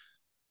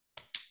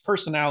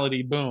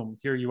personality. Boom,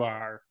 here you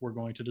are. We're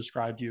going to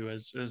describe you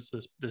as this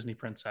Disney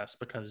princess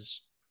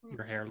because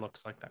your hair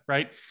looks like that,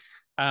 right?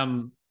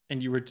 And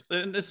you were,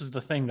 and this is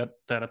the thing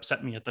that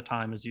upset me at the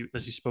time, as you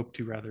spoke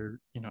to rather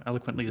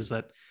eloquently, is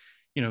that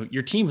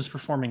your team was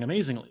performing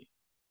amazingly,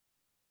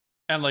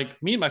 and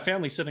like me and my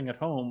family sitting at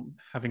home,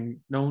 having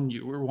known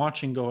you, we're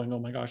watching, going, oh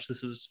my gosh,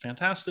 this is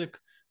fantastic,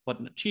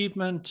 what an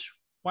achievement,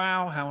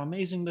 wow, how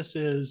amazing this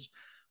is.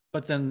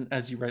 But then,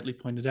 as you rightly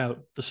pointed out,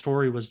 the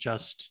story was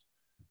just,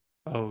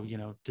 oh,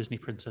 Disney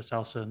Princess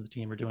Elsa and the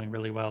team are doing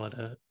really well at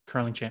a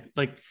curling champ.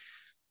 Like,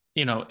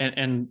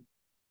 and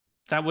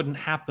that wouldn't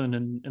happen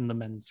in the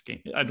men's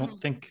game. I don't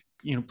Mhm. think,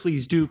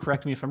 please do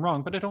correct me if I'm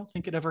wrong, but I don't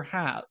think it ever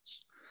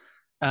has.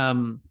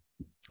 Um,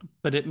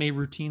 but it may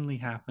routinely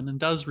happen and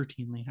does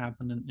routinely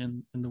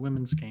happen in the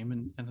women's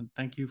game. And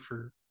thank you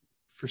for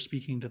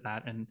speaking to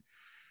that. And,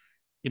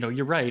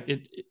 you're right.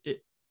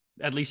 It,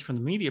 at least from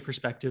the media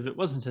perspective, it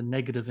wasn't a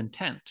negative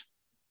intent.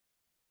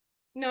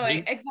 No,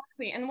 Right?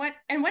 exactly. And what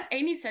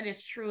Amy said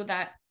is true,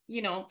 that,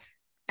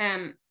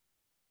 um,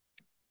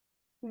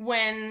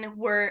 when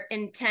we're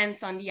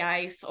intense on the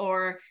ice,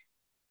 or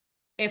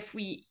if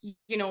we,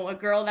 a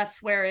girl that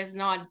swears is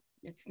not,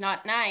 it's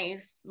not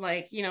nice,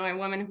 like, a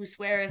woman who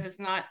swears, it's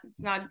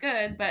not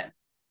good. But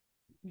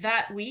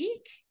that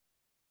week,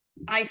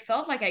 I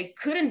felt like I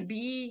couldn't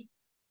be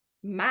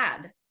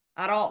mad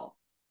at all.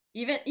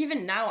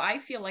 Even now, I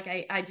feel like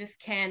I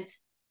just can't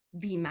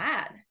be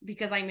mad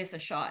because I miss a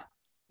shot,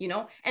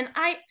 and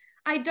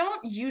I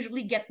don't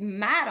usually get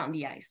mad on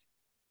the ice,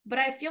 but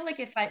I feel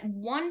like if at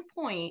one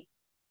point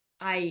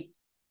I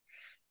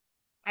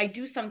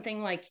do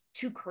something like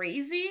too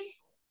crazy,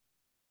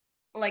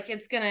 like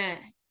it's gonna,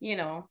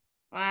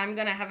 I'm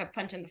gonna have a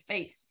punch in the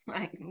face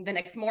like the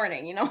next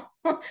morning.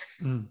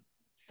 Mm.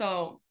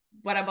 So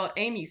what about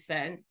Amy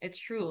said, it's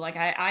true. Like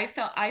I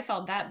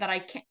felt that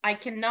I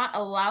cannot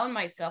allow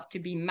myself to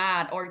be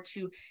mad or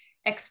to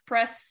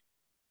express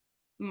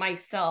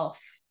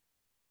myself,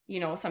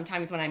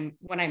 sometimes when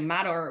I'm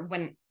mad, or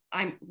when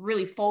I'm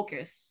really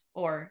focused,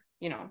 or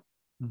just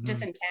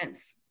Mm-hmm.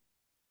 intense.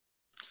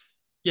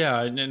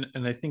 Yeah,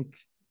 and I think,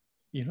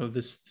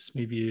 this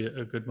may be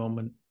a good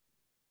moment,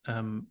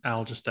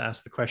 Al, just to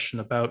ask the question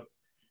about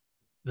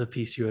the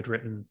piece you had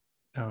written,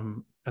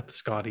 at the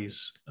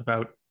Scotties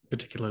about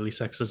particularly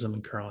sexism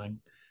and curling.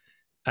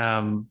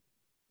 Um,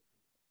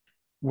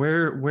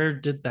 where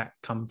did that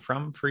come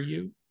from for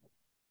you,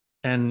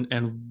 and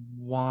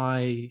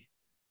why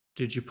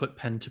did you put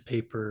pen to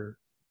paper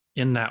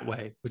in that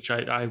way, which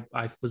I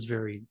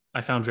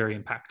found very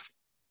impactful.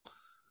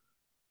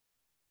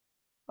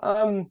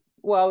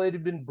 Well, it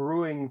had been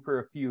brewing for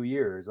a few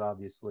years,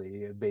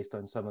 obviously, based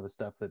on some of the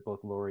stuff that both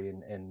Lori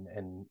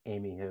and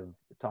Amy have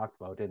talked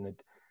about, and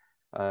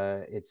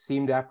it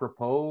seemed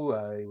apropos.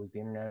 It was the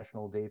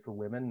International Day for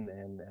Women,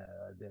 and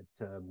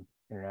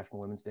International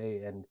Women's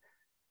Day, and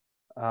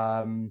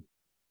um,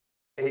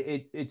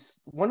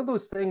 it's one of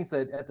those things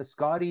that at the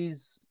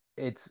Scotties,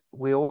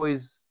 we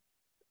always,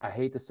 I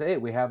hate to say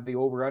it, we have the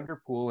over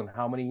under pool and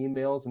how many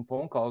emails and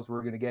phone calls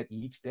we're going to get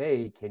each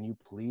day. Can you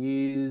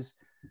please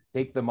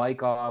take the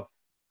mic off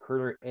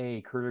curler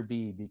A, curler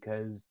B,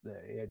 because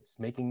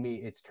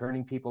it's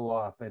turning people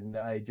off, and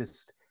I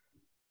just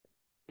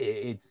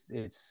it's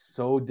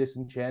so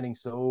disenchanting,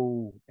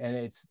 and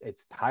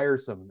it's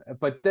tiresome.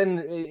 But then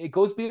it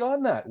goes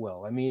beyond that.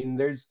 Well, I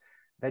mean, I've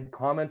had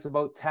comments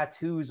about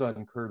tattoos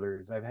on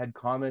curlers. I've had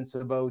comments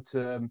about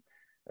some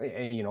of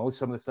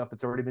the stuff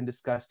that's already been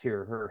discussed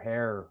here, her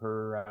hair,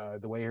 her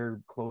the way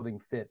her clothing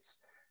fits,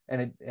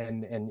 and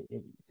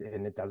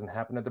it doesn't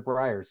happen at the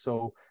Brier.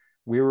 So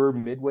we were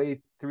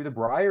midway through the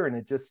Brier, and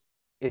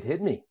it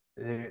hit me.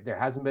 There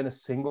hasn't been a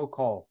single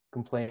call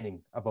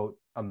complaining about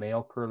a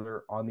male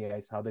curler on the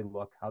ice, how they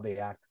look, how they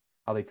act,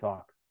 how they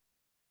talk.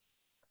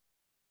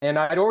 And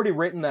I'd already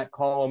written that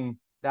column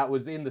that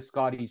was in the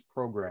Scotties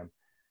program.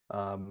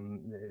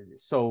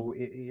 So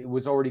it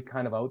was already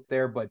kind of out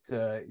there, but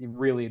it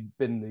really had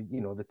been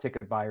the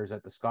ticket buyers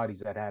at the Scotties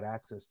that had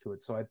access to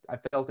it. So I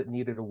felt it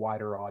needed a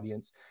wider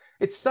audience.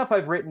 It's stuff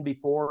I've written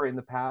before in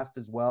the past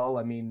as well.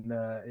 I mean,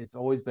 it's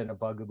always been a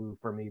bugaboo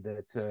for me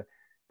that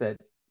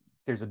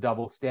there's a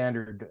double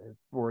standard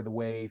for the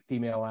way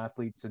female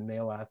athletes and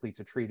male athletes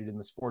are treated in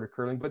the sport of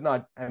curling, but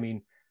not, I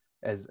mean,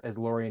 as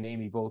Lori and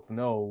Amy both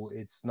know,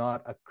 it's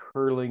not a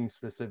curling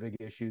specific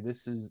issue.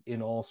 This is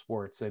in all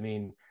sports. I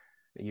mean,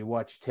 you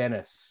watch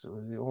tennis.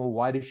 Oh,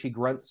 why does she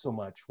grunt so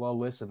much? Well,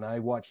 listen, I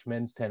watch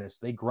men's tennis.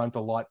 They grunt a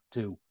lot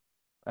too,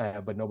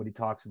 but nobody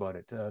talks about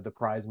it. The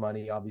prize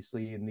money,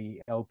 obviously, in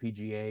the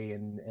LPGA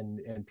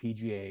and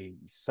PGA,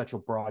 such a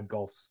broad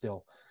gulf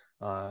still.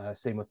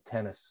 Same with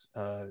tennis.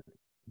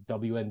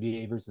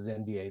 WNBA versus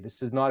NBA.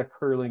 This is not a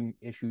curling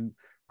issue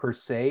per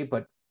se,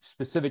 but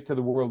specific to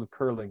the world of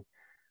curling.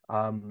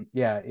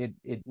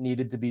 It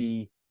needed to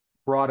be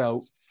brought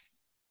out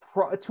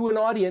to an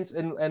audience,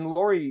 and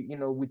Lori,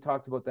 we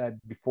talked about that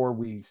before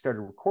we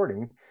started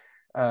recording.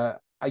 A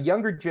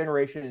younger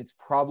generation, it's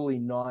probably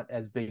not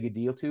as big a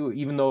deal to,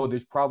 even though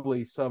there's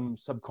probably some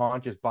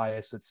subconscious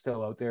bias that's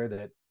still out there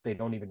that they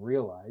don't even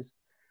realize.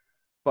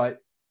 But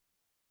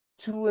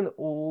to an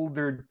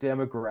older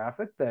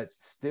demographic that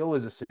still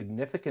is a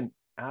significant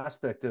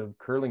aspect of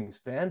curling's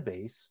fan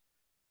base,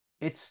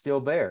 it's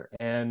still there.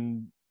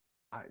 And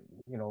I,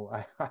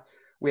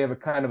 we have a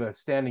kind of a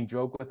standing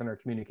joke within our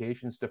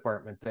communications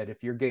department that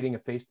if you're getting a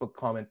Facebook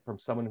comment from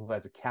someone who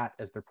has a cat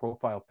as their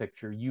profile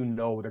picture,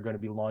 they're going to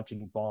be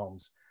launching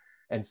bombs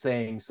and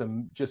saying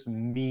some just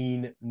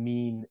mean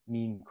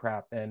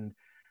crap. And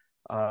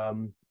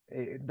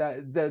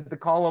that the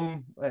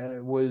column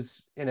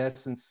was in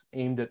essence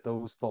aimed at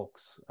those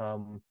folks.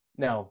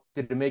 Now,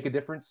 did it make a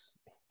difference?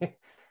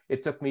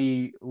 It took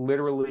me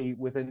literally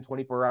within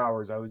 24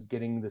 hours, I was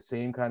getting the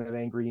same kind of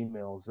angry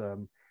emails.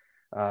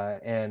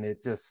 And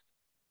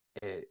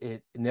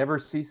it never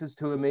ceases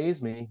to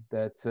amaze me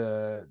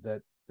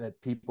that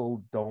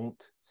people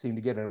don't seem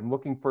to get it. I'm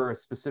looking for a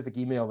specific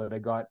email that I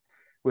got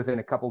within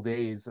a couple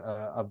days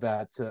of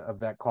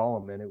that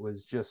column, and it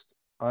was just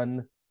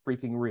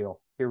unfreaking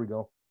real. Here we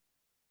go.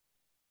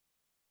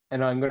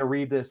 And I'm going to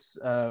read this.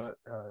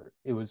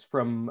 It was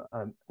from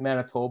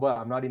Manitoba.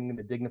 I'm not even going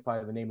to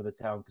dignify the name of the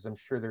town because I'm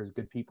sure there's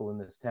good people in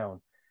this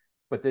town.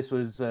 But this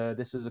was a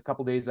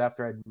couple days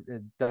after I'd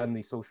done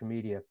the social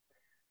media,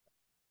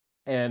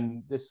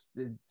 and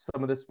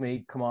some of this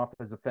may come off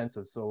as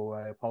offensive, so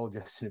I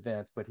apologize in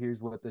advance. But here's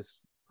what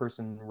this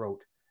person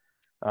wrote.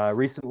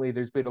 Recently,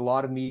 there's been a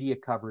lot of media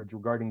coverage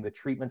regarding the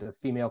treatment of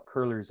female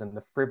curlers and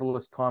the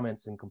frivolous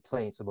comments and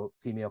complaints about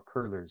female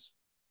curlers.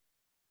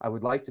 I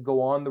would like to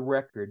go on the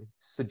record,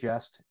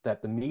 suggest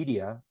that the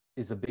media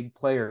is a big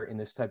player in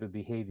this type of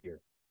behavior.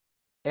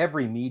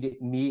 Every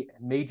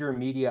major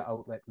media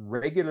outlet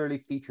regularly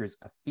features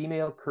a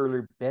female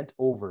curler bent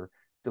over,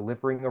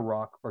 delivering a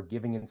rock or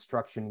giving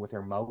instruction with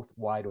her mouth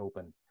wide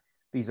open.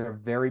 These are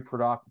very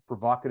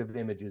provocative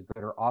images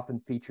that are often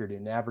featured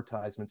in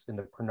advertisements in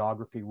the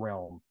pornography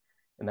realm.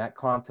 In that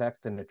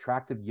context, an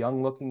attractive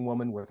young-looking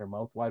woman with her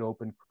mouth wide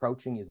open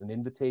crouching is an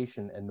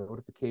invitation and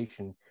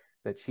notification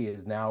that she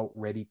is now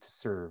ready to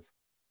serve.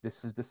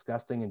 This is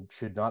disgusting and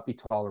should not be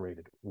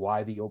tolerated.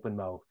 Why the open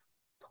mouth?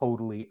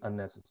 Totally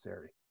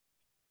unnecessary.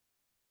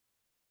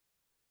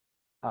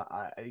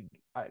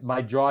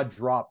 My jaw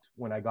dropped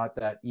when I got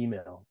that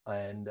email,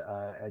 and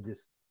I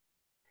just,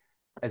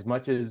 as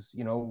much as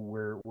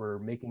we're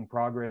making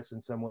progress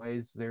in some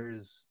ways,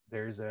 there's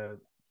a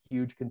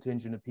huge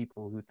contingent of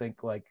people who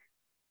think like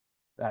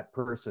that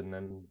person,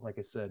 and like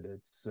I said,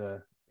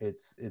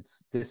 it's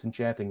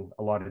disenchanting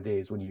a lot of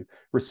days when you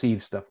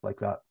receive stuff like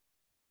that.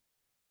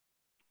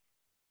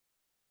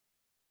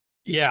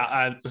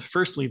 Yeah,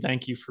 firstly,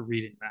 thank you for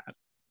reading that,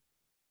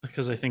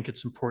 because I think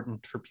it's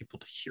important for people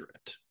to hear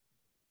it,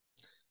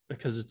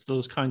 because it's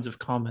those kinds of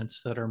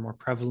comments that are more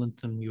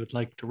prevalent than we would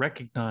like to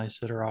recognize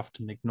that are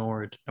often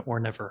ignored or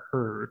never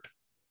heard,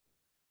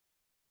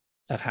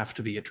 that have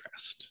to be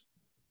addressed,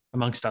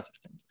 amongst other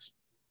things,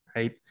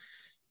 right?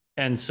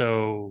 And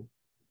so,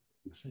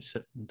 as I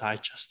sit and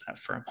digest that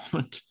for a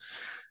moment,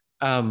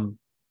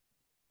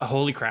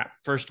 holy crap,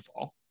 first of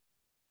all.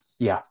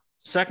 Yeah.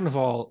 Second of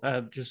all,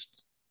 I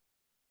just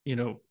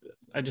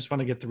want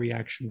to get the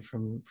reaction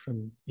from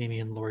Amy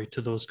and Lori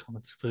to those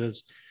comments,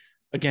 because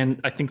again,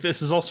 I think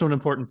this is also an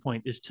important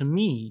point, is to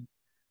me,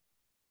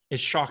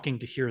 it's shocking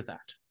to hear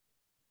that.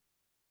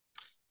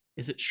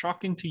 Is it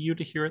shocking to you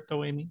to hear it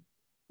though, Amy?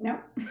 No.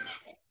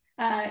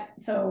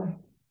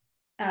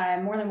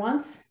 More than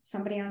once,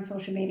 somebody on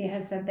social media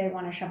has said they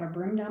want to shove a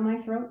broom down my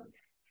throat.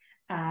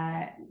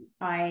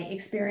 I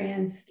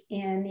experienced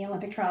in the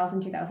Olympic trials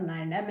in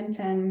 2009 in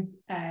Edmonton,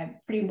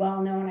 pretty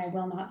well known, I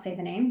will not say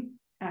the name,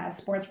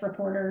 sports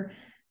reporter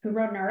who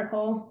wrote an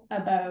article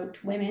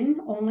about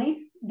women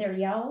only, their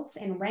yells,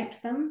 and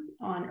ranked them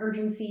on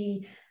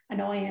urgency,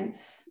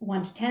 annoyance,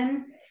 1 to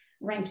 10,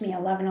 ranked me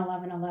 11,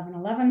 11, 11,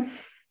 11.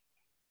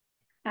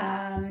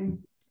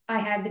 I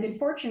had the good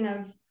fortune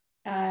of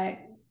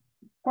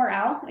poor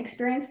Al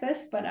experienced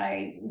this, but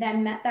I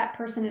then met that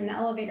person in an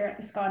elevator at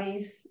the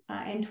Scotties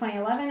in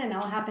 2011, and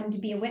Al happened to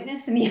be a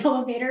witness in the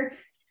elevator.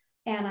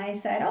 And I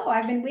said, "Oh,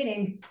 I've been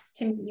waiting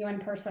to meet you in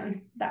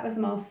person." That was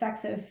the most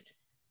sexist,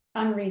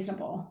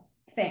 unreasonable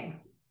thing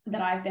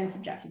that I've been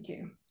subjected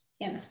to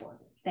in the sport.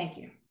 Thank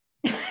you.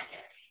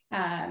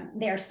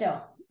 They are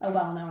still a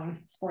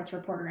well-known sports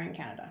reporter in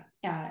Canada.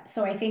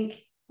 So I think,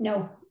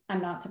 no,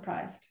 I'm not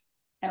surprised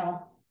at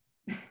all.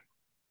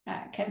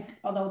 Because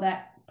although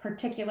that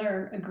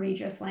particular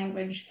egregious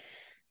language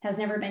has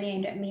never been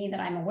aimed at me that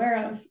I'm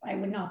aware of, I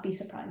would not be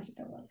surprised if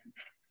it was.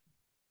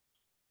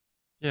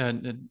 Yeah,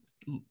 and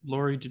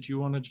Lori, did you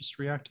want to just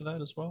react to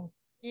that as well?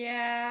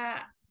 Yeah,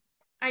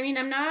 I mean,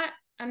 I'm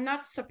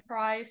not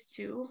surprised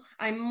too.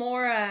 I'm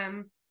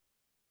more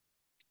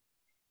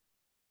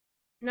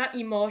not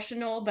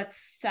emotional but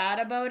sad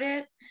about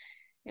it.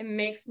 It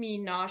makes me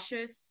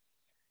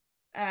nauseous.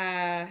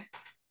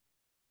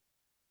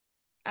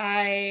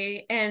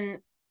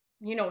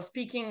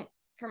 Speaking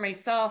for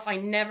myself, I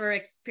never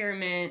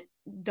experiment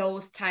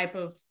those type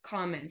of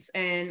comments,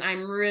 and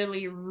I'm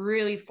really,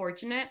 really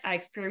fortunate. I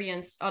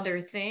experienced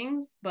other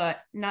things, but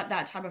not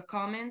that type of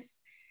comments.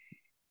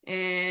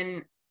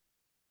 And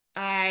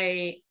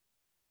I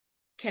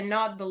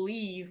cannot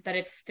believe that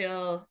it's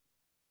still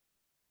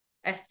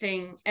a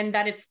thing, and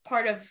that it's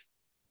part of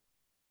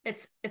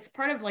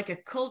like a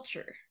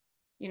culture.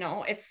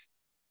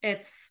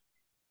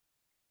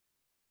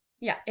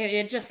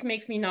 It just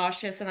makes me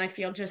nauseous, and I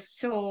feel just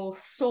so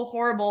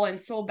horrible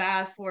and so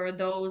bad for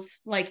those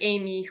like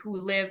Amy who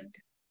lived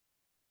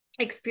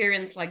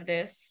experience like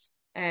this.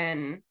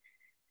 And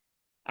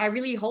I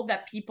really hope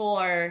that people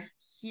are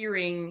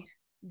hearing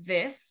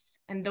this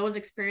and those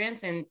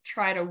experience and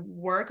try to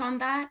work on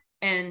that,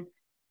 and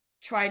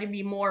try to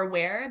be more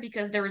aware,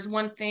 because there is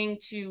one thing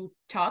to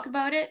talk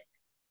about it,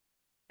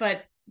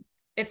 but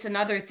it's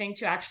another thing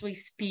to actually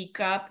speak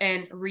up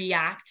and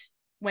react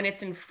when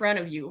it's in front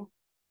of you,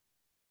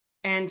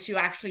 and to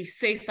actually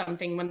say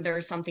something when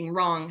there's something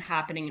wrong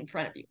happening in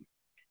front of you.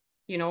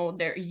 You know,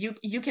 there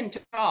you can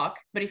talk,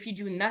 but if you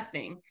do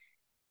nothing,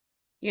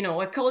 you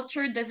know, a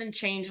culture doesn't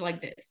change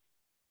like this.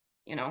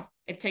 You know,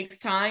 it takes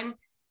time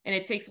and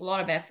it takes a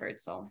lot of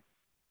effort. So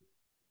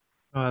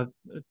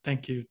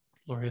thank you,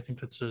 Lori. I think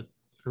that's a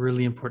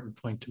really important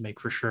point to make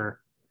for sure.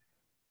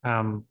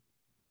 Um,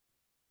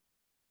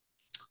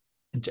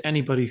 and to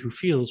anybody who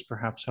feels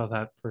perhaps how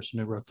that person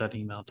who wrote that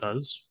email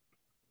does,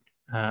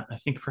 I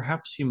think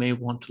perhaps you may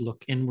want to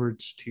look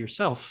inwards to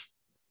yourself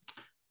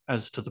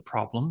as to the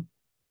problem,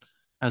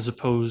 as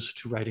opposed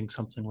to writing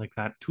something like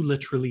that to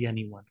literally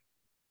anyone.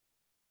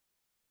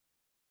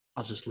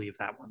 I'll just leave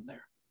that one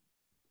there.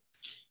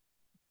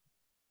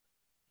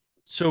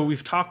 So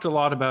we've talked a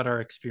lot about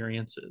our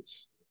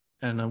experiences,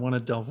 and I want to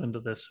delve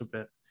into this a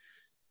bit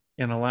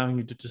and allowing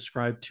you to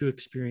describe 2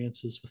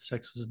 experiences with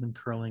sexism and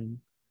curling,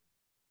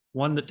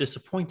 one that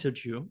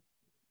disappointed you,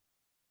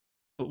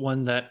 but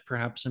one that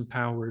perhaps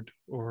empowered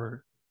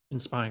or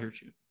inspired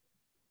you.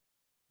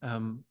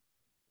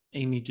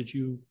 Amy, did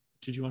you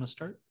want to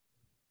start?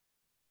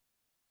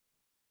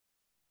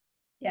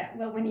 Yeah,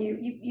 well, when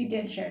you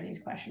did share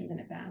these questions in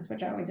advance,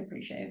 which I always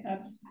appreciate.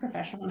 That's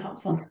professional and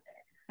helpful.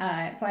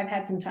 So I've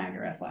had some time to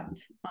reflect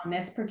on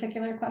this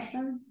particular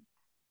question.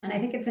 And I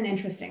think it's an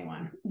interesting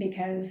one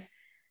because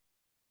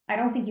I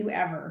don't think you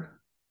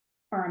ever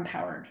are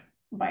empowered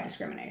by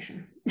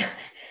discrimination.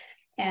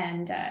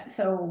 And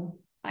so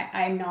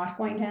I'm not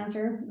going to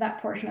answer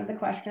that portion of the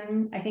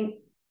question. I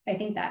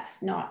think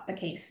that's not the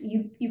case.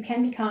 You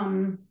can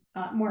become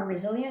more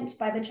resilient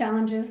by the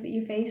challenges that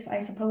you face, I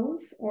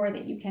suppose, or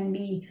that you can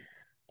be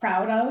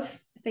proud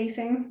of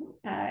facing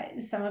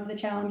some of the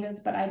challenges,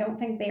 but I don't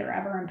think they are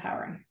ever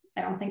empowering.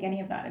 I don't think any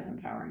of that is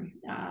empowering.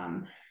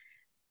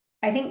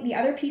 I think the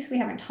other piece we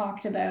haven't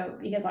talked about,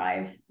 because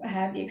I've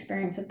had the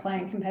experience of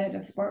playing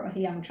competitive sport with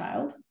a young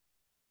child.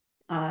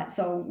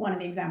 So one of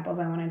the examples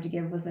I wanted to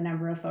give was the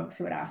number of folks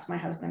who would ask my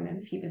husband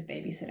if he was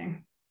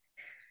babysitting.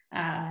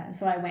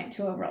 So I went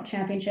to a world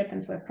championship in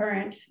Swift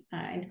Current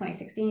in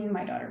 2016.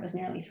 My daughter was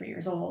nearly 3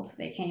 years old.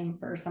 They came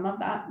for some of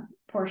that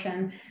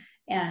portion,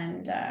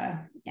 and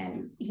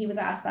he was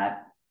asked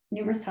that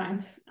numerous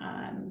times.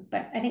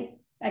 But I think,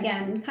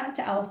 again, kind of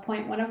to Al's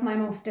point, one of my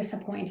most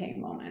disappointing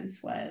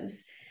moments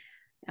was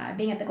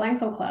being at the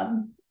Glencoe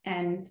Club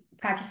and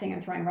practicing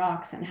and throwing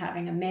rocks and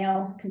having a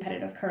male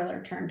competitive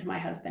curler turn to my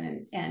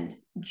husband and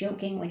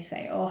jokingly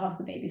say, "Oh, how's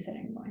the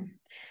babysitting going?"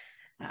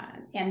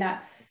 And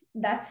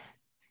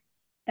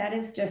that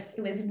is just,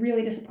 it was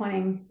really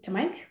disappointing to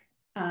Mike,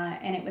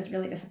 and it was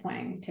really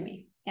disappointing to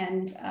me.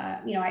 And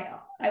you know,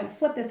 I would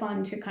flip this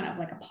on to kind of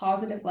like a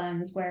positive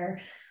lens where,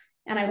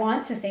 and I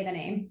want to say the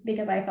name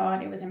because I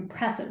thought it was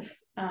impressive.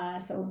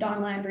 So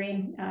Don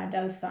Landry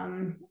does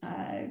some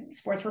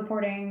sports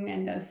reporting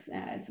and does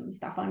some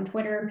stuff on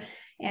Twitter,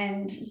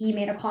 and he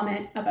made a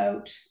comment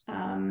about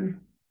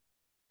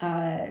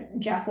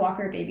Jeff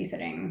Walker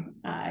babysitting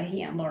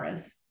he and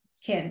Laura's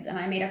kids, and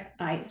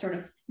I sort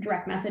of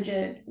direct message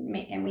it,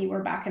 and we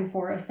were back and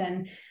forth,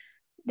 and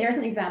there's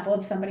an example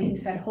of somebody who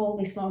said,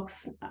 "Holy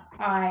smokes,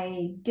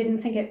 I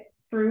didn't think it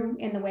through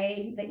in the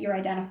way that you're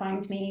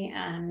identifying to me,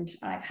 and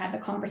I've had the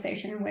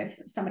conversation with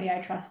somebody I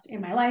trust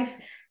in my life,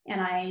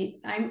 and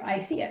I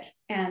see it,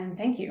 and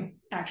thank you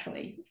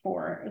actually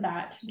for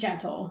that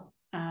gentle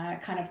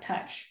kind of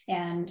touch."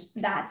 And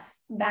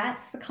that's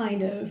the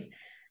kind of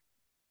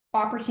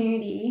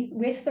opportunity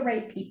with the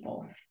right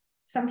people.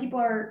 Some people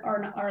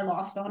are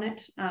lost on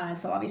it.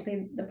 So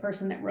obviously the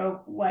person that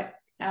wrote what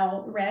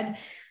Al read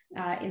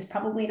is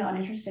probably not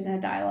interested in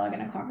a dialogue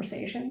and a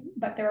conversation,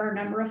 but there are a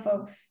number of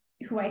folks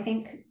who I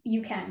think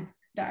you can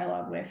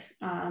dialogue with,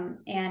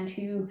 and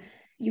who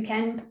you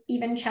can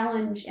even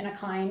challenge in a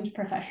kind,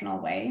 professional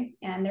way,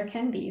 and there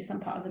can be some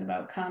positive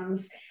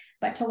outcomes.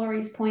 But to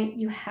Lori's point,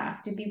 you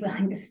have to be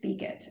willing to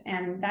speak it,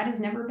 and that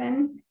has never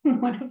been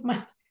one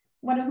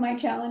of my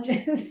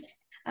challenges.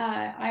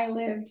 I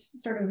lived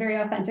sort of very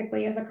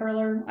authentically as a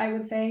curler, I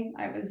would say.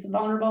 I was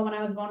vulnerable when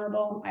I was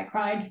vulnerable. I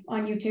cried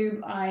on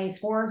YouTube. I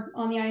swore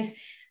on the ice.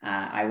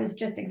 I was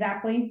just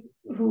exactly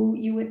who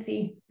you would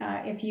see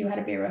if you had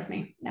a beer with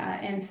me.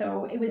 And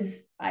so it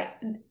was,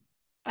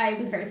 I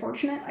was very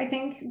fortunate, I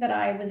think, that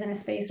I was in a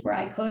space where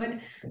I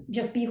could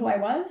just be who I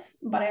was.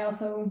 But I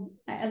also,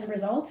 as a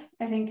result,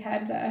 I think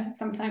had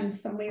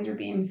sometimes some laser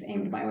beams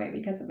aimed my way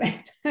because of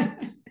it.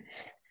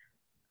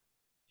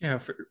 Yeah,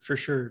 for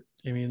sure.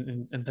 I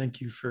mean, and thank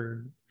you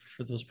for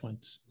those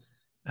points.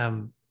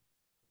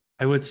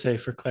 I would say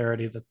for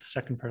clarity that the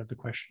second part of the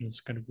question is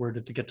kind of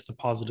worded to get to the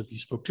positive you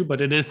spoke to, but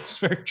it is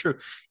very true.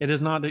 It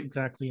is not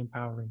exactly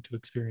empowering to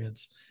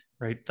experience,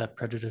 right, that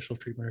prejudicial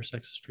treatment or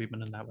sexist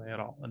treatment in that way at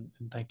all. And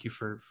thank you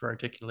for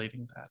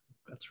articulating that.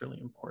 That's really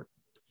important.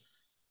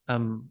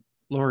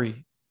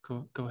 Lori,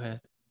 go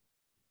ahead.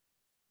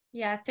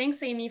 Yeah,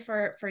 thanks, Amy,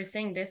 for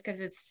saying this,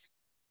 because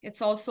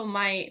It's also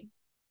my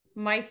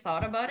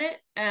thought about it.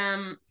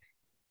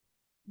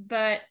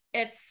 But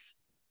it's,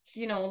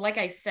 you know, like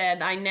I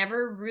said, I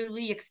never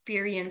really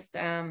experienced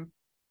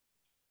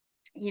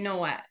you know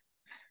what,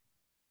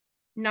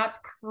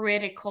 not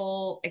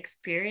critical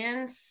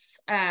experience,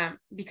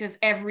 because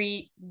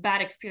every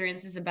bad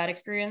experience is a bad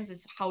experience,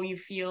 is how you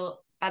feel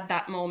at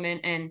that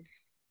moment, and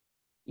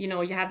you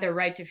know, you have the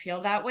right to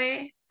feel that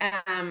way.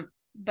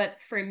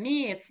 But for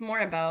me, it's more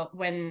about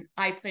when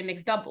I play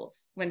mixed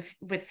doubles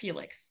with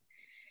Felix,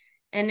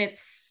 and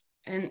it's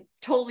and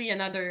totally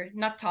another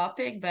not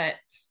topic, but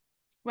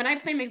when I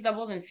play mixed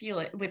doubles and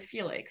with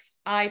Felix,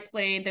 I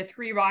play the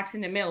 3 rocks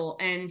in the middle,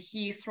 and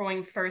he's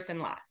throwing first and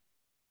last.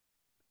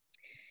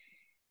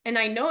 And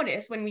I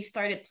noticed when we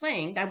started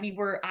playing that we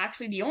were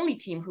actually the only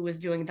team who was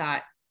doing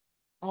that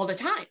all the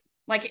time.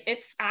 Like,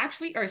 it's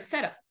actually our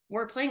setup.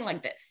 We're playing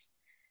like this.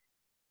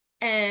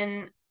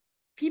 And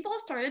people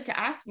started to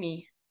ask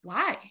me,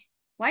 why?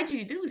 Why do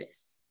you do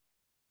this?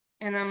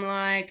 And I'm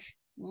like,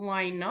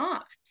 why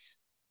not?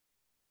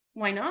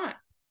 Why not?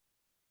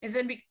 Is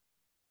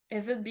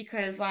it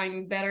because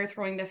I'm better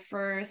throwing the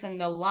first and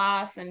the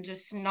last and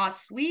just not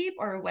sweep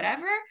or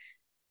whatever?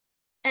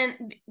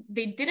 And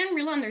they didn't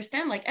really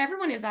understand. Like,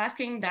 everyone is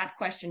asking that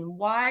question,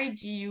 why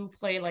do you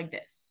play like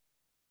this?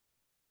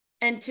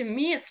 And to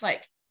me, it's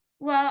like,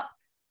 well,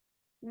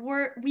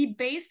 we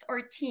based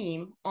our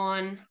team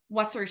on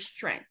what's our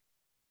strength,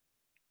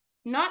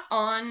 not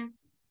on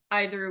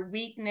either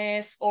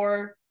weakness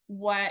or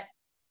what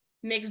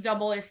mixed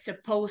double is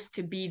supposed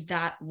to be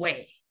that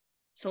way.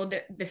 So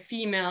the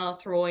female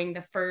throwing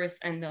the first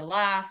and the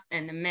last,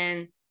 and the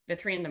men the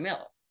 3 in the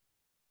middle.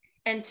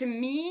 And to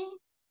me,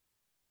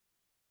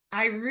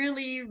 I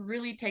really,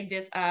 really take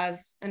this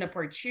as an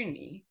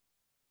opportunity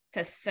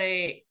to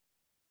say,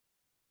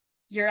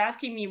 you're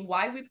asking me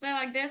why we play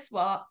like this?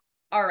 Well,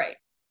 all right,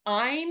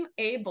 I'm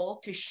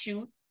able to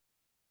shoot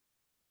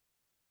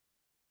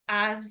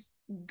as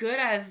good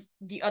as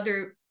the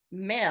other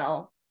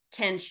male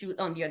can shoot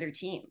on the other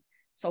team.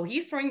 So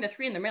he's throwing the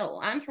 3 in the middle.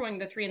 I'm throwing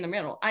the 3 in the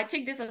middle. I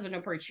take this as an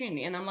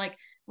opportunity. And I'm like,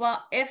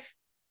 well, if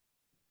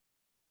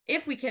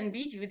we can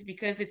beat you, it's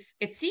because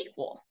it's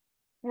equal.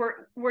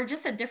 We're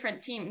just a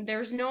different team.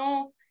 There's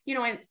no, you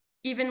know, and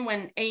even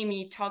when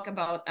Amy talked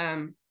about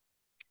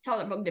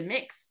the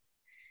mix,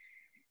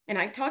 and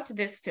I talked to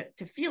this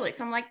to Felix,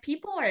 I'm like,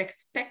 people are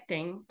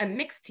expecting a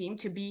mixed team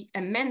to be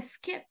a men's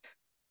skip.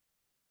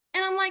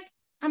 And I'm like,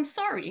 I'm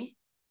sorry,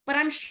 but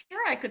I'm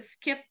sure I could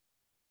skip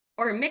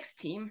or a mixed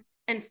team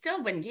and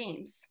still win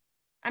games.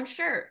 I'm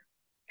sure,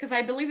 because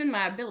I believe in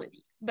my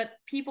abilities. But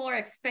people are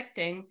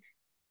expecting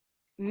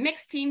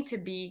mixed team to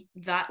be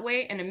that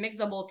way and a mixed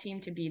double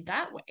team to be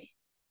that way.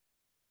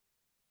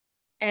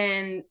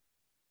 And,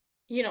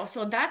 you know,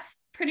 so that's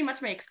pretty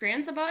much my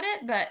experience about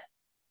it. But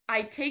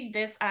I take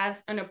this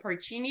as an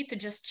opportunity to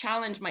just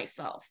challenge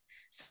myself.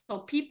 So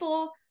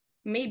people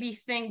maybe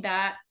think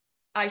that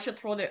I should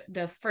throw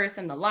the first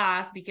and the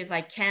last because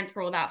I can't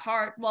throw that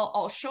hard. Well,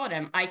 I'll show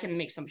them I can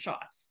make some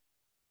shots.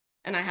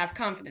 And I have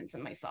confidence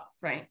in myself,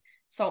 right?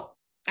 So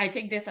I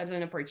take this as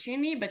an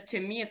opportunity, but to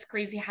me, it's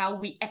crazy how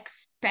we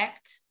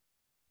expect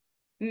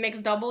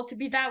mixed double to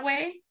be that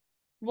way.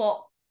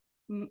 Well,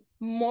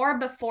 more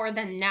before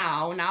than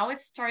now. Now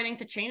it's starting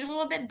to change a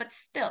little bit, but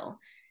still,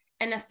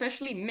 and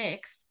especially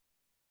mix,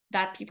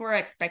 that people are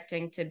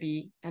expecting to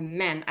be a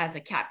man as a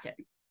captain.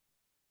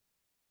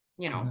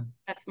 You know,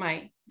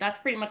 that's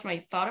pretty much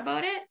my thought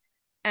about it.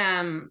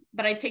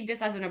 But I take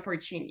this as an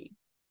opportunity,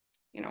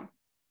 you know.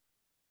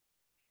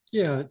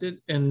 Yeah,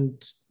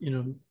 and you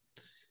know,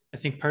 I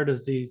think part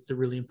of the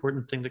really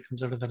important thing that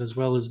comes out of that as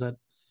well is that,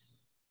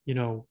 you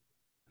know,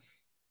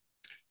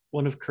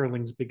 one of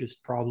curling's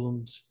biggest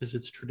problems is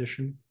its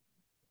tradition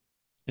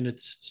and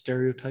its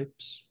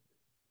stereotypes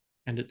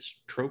and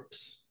its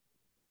tropes.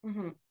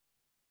 Mm-hmm.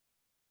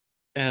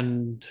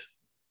 And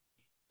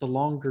the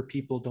longer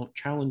people don't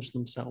challenge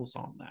themselves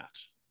on that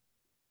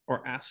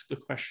or ask the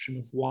question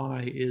of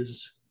why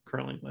is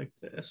curling like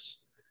this?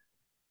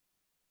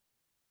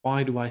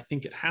 Why do I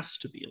think it has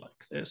to be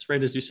like this?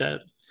 Right? As you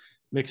said,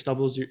 mixed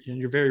doubles,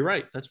 you're very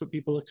right. That's what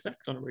people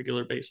expect on a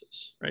regular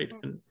basis, right?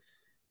 Mm-hmm.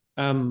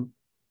 And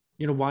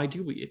you know, why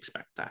do we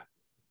expect that?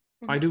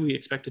 Mm-hmm. Why do we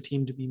expect a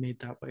team to be made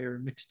that way or a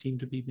mixed team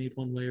to be made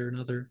one way or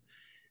another?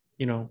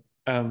 You know,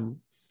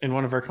 in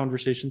one of our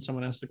conversations,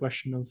 someone asked the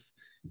question of,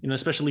 you know,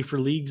 especially for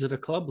leagues at a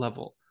club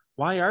level,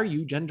 why are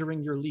you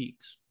gendering your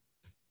leagues?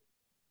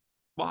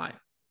 Why?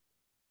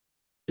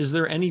 Is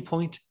there any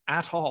point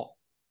at all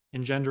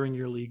in gendering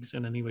your leagues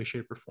in any way,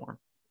 shape, or form?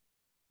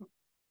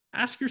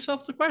 Ask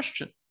yourself the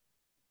question,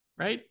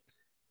 right?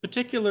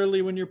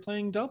 Particularly when you're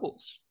playing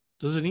doubles.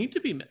 Does it need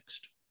to be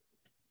mixed?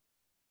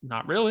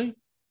 Not really.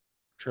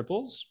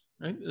 Triples,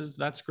 right?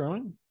 That's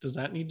growing. Does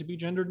that need to be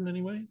gendered in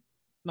any way?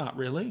 Not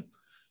really.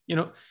 You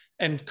know,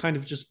 and kind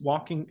of just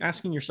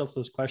asking yourself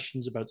those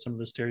questions about some of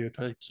the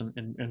stereotypes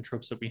and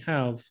tropes that we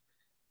have.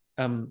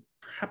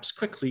 Perhaps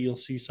quickly you'll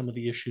see some of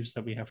the issues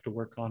that we have to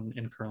work on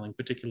in curling,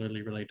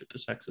 particularly related to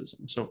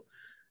sexism. So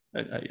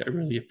I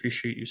really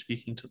appreciate you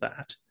speaking to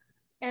that.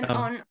 And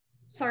on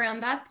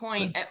that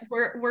point,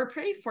 we're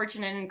pretty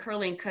fortunate in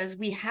curling because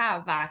we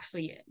have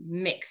actually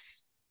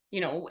mix.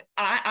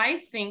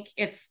 I think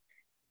it's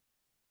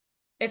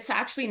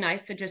actually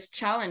nice to just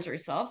challenge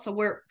yourself. So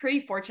we're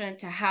pretty fortunate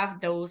to have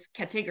those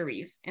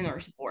categories in our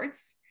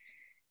sports.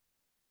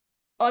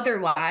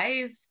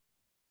 Otherwise,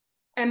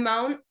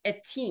 among a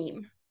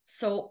team.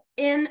 So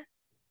in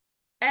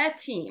a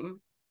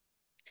team,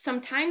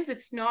 sometimes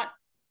it's not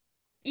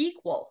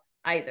equal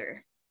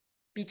either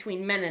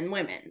between men and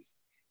women's.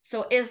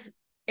 So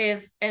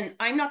and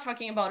I'm not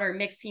talking about our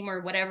mixed team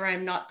or whatever.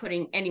 I'm not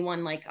putting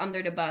anyone like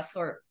under the bus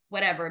or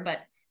whatever, but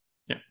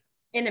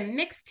in a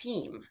mixed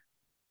team,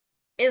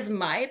 is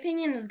my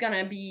opinion is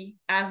gonna be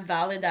as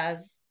valid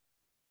as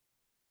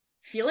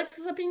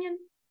Felix's opinion?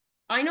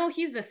 I know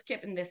he's the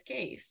skip in this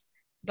case,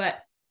 but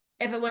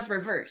if it was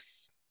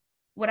reverse,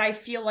 would I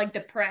feel like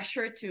the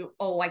pressure to,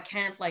 I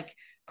can't like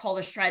call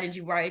the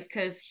strategy right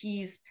because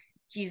he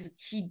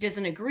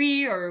doesn't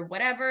agree or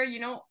whatever,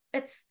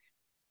 it's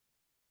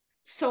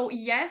so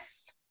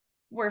yes,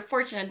 we're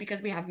fortunate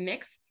because we have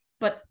mix,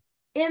 but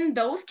in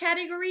those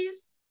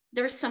categories,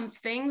 there's some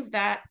things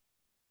that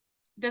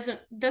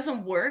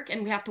doesn't work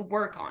and we have to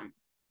work on.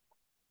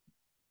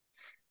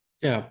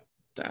 Yeah,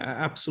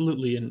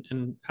 absolutely.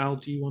 And Al,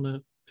 do you want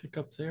to pick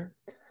up there?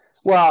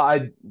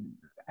 Well,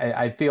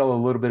 I feel a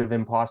little bit of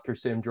imposter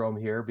syndrome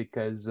here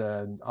because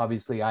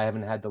obviously I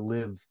haven't had to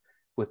live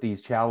with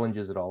these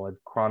challenges at all.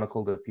 I've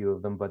chronicled a few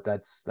of them, but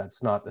that's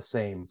not the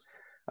same.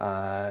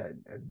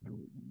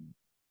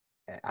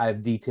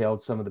 I've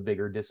detailed some of the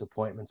bigger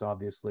disappointments,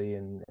 obviously,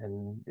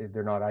 and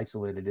they're not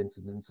isolated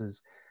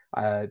incidences.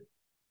 I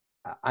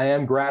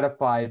am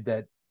gratified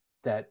that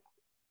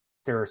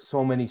there are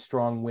so many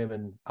strong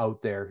women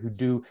out there who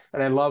do,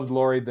 and I loved,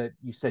 Lori, that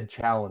you said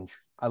challenge.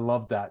 I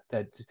love that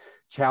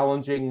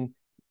challenging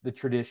the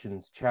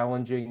traditions,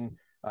 challenging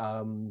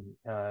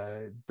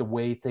the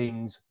way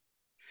things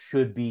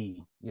should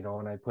be,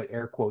 and I put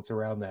air quotes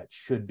around that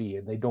should be,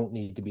 and they don't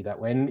need to be that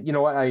way. And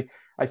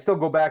I still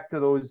go back to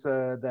those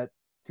that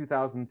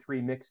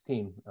 2003 mixed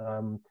team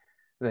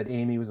that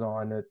Amy was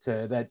on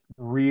that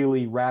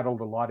really rattled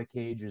a lot of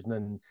cages,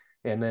 and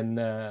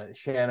then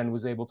Shannon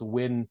was able to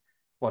win.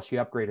 Well, she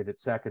upgraded at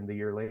second the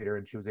year later,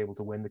 and she was able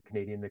to win the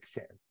Canadian Mixed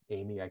Champ.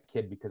 Amy, I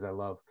kid because I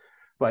love,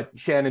 but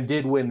Shannon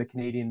did win the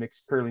Canadian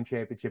Mixed Curling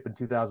Championship in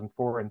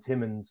 2004 in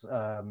Timmins,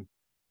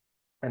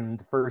 and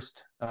the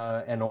first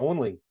and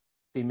only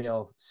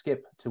female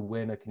skip to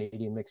win a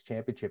Canadian Mixed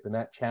Championship, and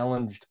that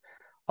challenged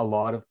a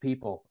lot of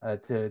people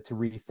to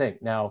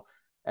rethink. Now,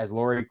 as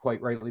Lori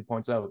quite rightly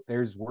points out,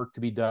 there's work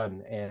to be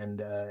done,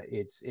 and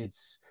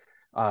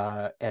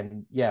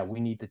and yeah, we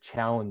need to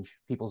challenge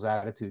people's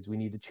attitudes. We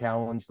need to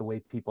challenge the way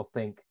people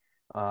think,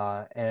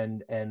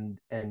 and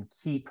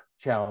keep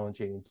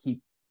challenging and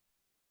keep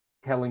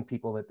telling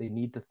people that they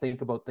need to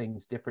think about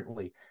things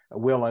differently.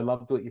 Will, I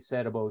loved what you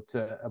said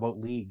about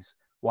leagues.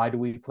 Why do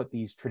we put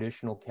these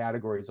traditional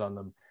categories on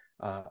them?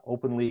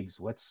 Open leagues,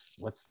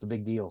 what's the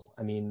big deal?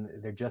 I mean,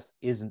 there just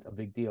isn't a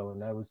big deal.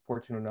 And I was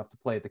fortunate enough to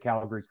play at the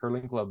Calgary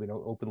Curling Club,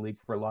 open league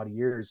for a lot of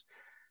years,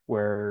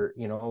 where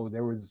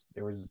there was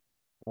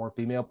 4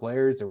 female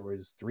players, there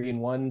was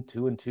 3-1,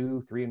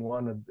 2-2,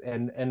 3-1,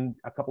 and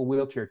a couple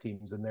wheelchair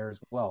teams in there as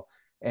well.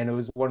 And it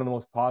was one of the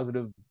most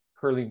positive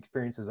curling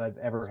experiences I've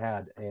ever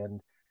had.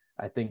 And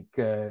I think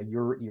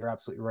you're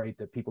absolutely right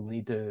that people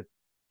need to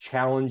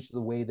challenge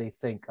the way they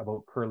think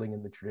about curling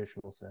in the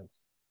traditional sense.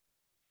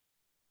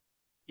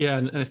 Yeah,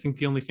 and I think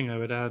the only thing I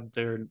would add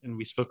there, and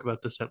we spoke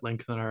about this at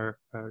length in our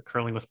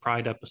Curling with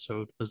Pride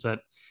episode, was that,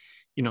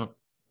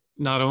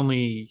 not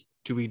only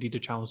do we need to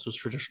challenge those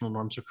traditional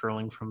norms of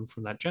curling from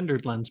that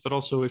gendered lens, but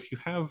also if you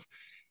have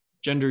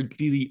gendered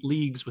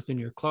leagues within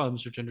your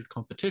clubs or gendered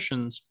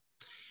competitions,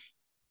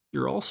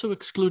 you're also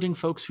excluding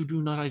folks who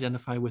do not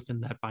identify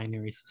within that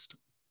binary system.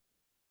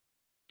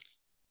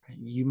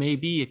 You may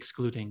be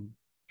excluding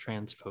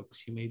trans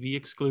folks. You may be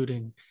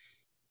excluding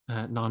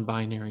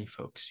non-binary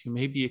folks. You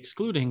may be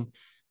excluding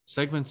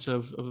segments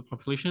of the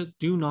population that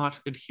do not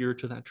adhere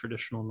to that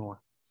traditional norm.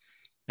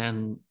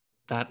 And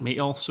that may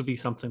also be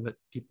something that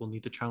people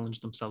need to challenge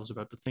themselves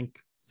about, to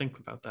think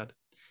about that.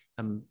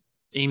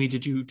 Amy,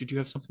 did you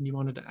have something you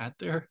wanted to add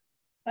there?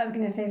 I was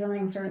going to say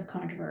something sort of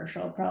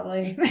controversial,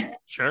 probably.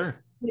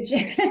 Sure. which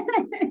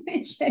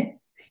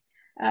is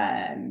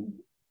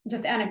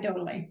just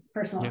anecdotally,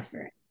 personal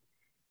experience.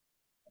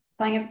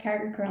 Playing at the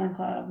Calgary Curling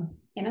Club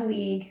in a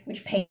league,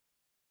 which pains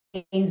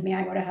me.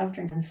 I go to have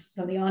drinks,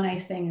 so the on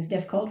ice thing is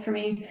difficult for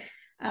me,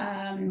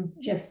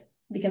 just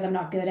because I'm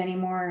not good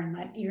anymore, and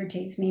that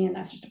irritates me, and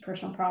that's just a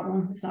personal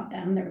problem. It's not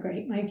them; they're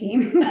great, my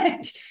team,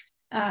 but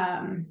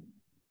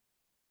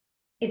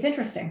it's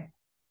interesting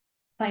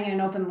playing in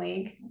an open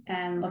league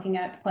and looking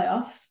at the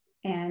playoffs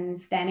and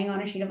standing on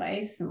a sheet of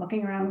ice and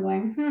looking around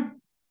going,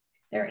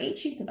 there are 8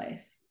 sheets of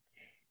ice.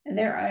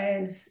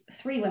 There is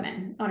 3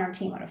 women on our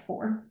team out of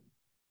 4.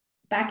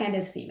 Back end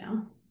is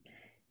female.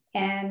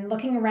 And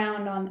looking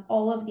around on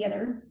all of the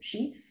other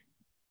sheets,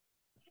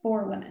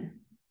 4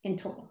 women in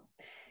total.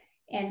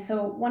 And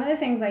so one of the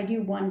things I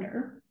do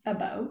wonder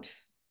about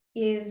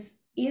is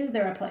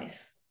there a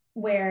place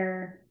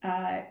where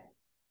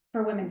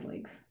for women's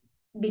leagues?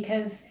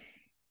 Because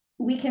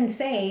we can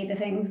say the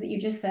things that you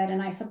just said,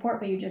 and I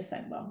support what you just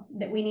said, Will,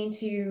 that we need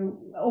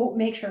to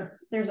make sure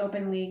there's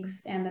open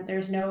leagues and that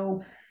there's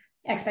no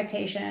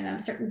expectation of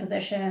certain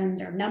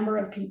positions or number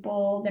of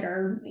people that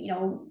are,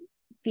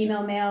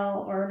 female,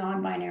 male, or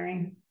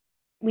non-binary.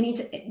 We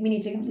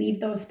need to leave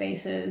those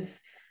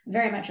spaces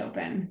very much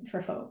open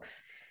for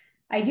folks.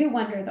 I do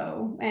wonder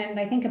though, and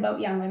I think about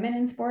young women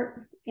in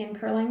sport, in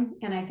curling,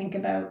 and I think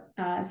about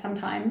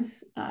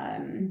sometimes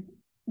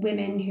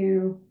women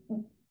who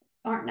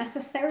aren't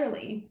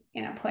necessarily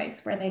in a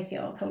place where they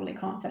feel totally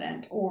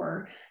confident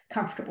or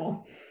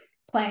comfortable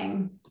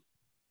playing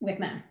with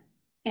men.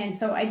 And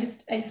so I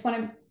just want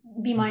to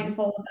be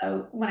mindful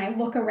about when I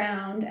look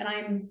around, and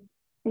I'm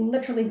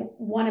literally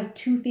one of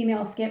 2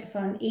 female skips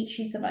on 8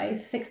 sheets of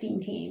ice,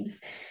 16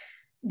 teams.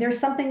 There's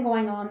something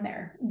going on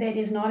there that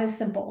is not as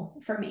simple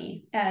for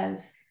me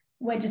as,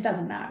 well, it just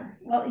doesn't matter.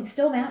 Well, it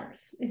still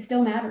matters. It's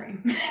still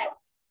mattering.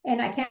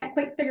 And I can't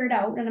quite figure it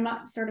out. And I'm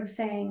not sort of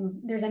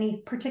saying there's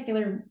any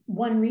particular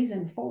one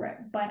reason for it,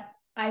 but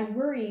I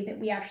worry that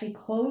we actually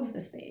close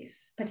the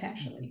space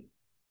potentially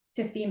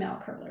to female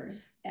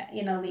curlers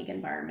in a league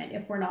environment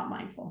if we're not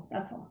mindful.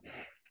 That's all.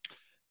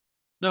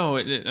 No,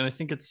 and I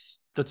think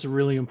that's a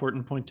really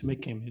important point to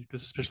make, Amy,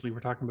 because especially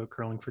we're talking about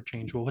curling for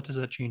change. Well, what does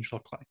that change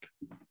look like,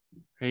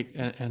 right?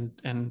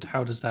 And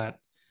how does that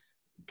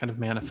kind of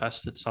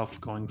manifest itself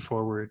going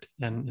forward?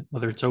 And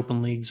whether it's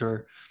open leagues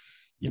or,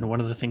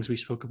 one of the things we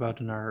spoke about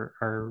in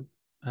our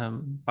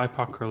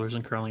BIPOC curlers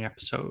and curling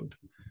episode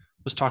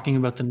was talking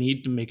about the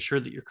need to make sure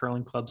that your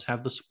curling clubs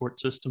have the support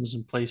systems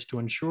in place to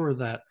ensure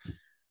that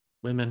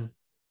women,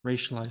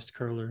 racialized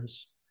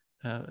curlers,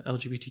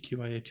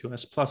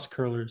 LGBTQIA2S plus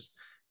curlers,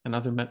 and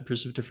other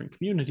members of different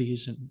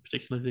communities, and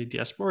particularly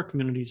diaspora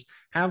communities,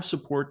 have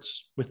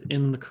supports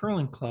within the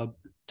curling club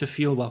to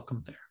feel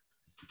welcome there,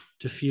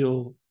 to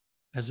feel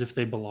as if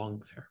they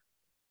belong there,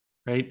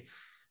 right?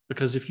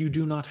 Because if you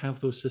do not have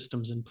those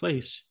systems in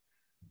place,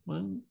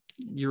 well,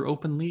 your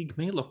open league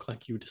may look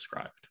like you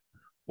described,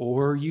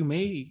 or you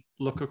may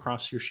look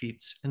across your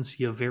sheets and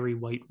see a very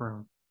white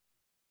room,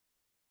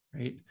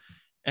 right?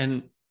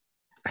 And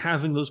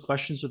having those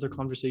questions or their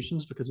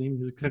conversations, because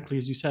exactly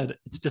as you said,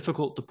 it's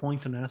difficult to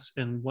point and ask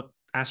and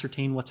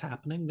ascertain what's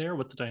happening there,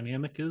 what the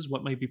dynamic is,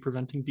 what might be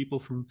preventing people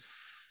from,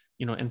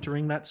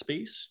 entering that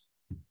space.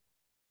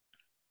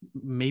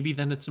 Maybe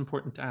then it's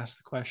important to ask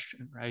the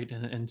question, right?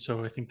 And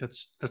so I think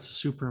that's a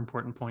super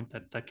important point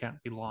that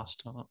can't be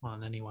lost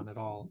on anyone at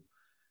all.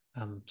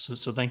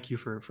 So thank you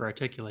for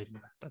articulating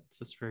that.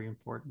 That's very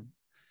important.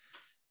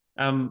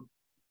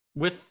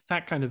 With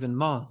that kind of in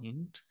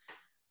mind,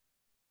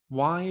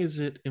 why is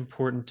it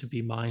important to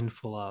be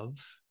mindful of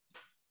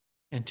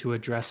and to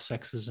address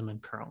sexism in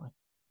curling?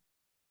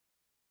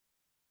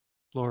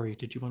 Lori,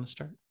 did you want to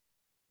start?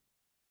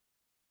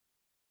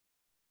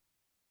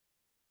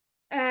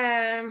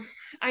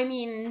 I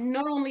mean,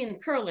 not only in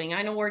curling,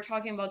 I know we're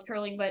talking about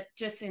curling, but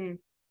just in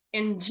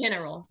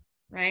general,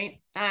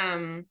 right?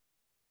 I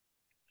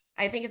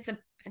think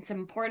it's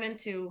important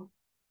to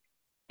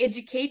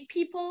educate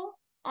people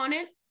on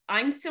it.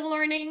 I'm still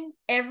learning.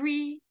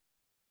 Every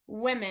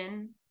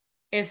woman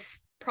is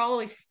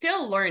probably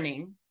still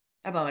learning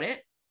about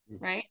it,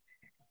 right?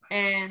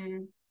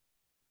 And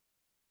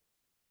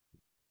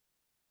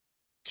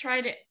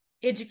try to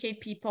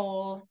educate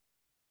people,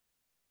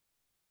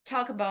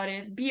 talk about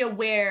it, be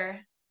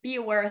aware,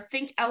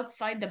 think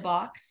outside the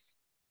box.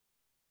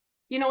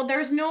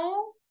 There's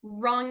no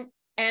wrong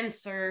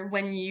answer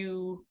when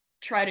you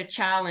try to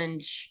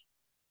challenge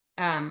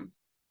a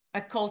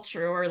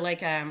culture or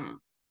like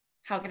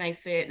how can I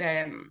say it,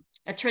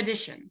 a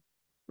tradition,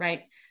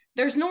 right?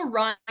 There's no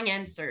wrong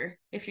answer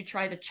if you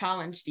try to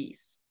challenge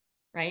these,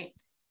 right?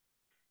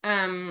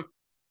 I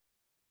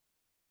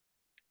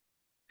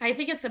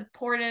think it's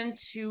important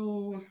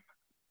to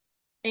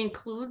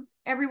include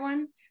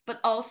everyone, but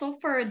also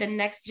for the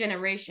next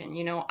generation.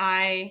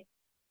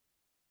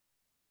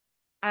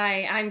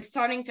 I'm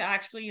starting to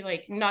actually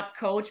like not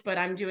coach, but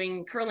I'm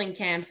doing curling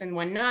camps and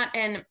whatnot,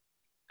 and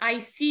I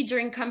see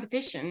during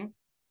competition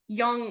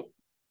young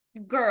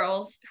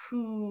girls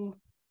who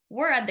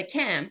were at the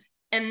camp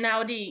and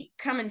now they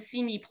come and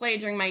see me play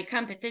during my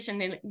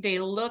competition. They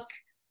look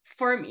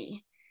for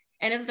me,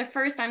 and it's the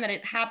first time that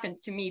it happened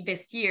to me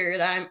this year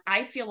that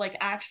I feel like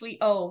actually,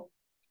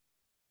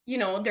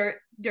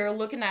 they're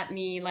looking at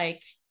me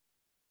like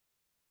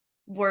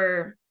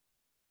we're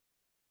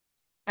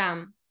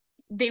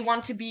they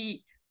want to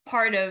be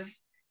part of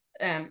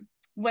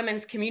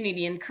women's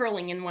community and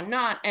curling and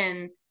whatnot,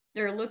 and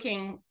they're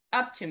looking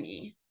up to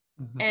me.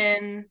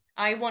 And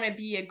I want to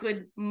be a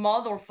good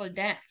model for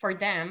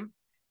them,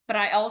 but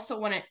I also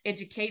want to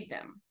educate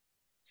them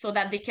so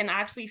that they can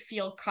actually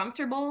feel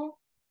comfortable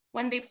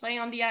when they play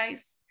on the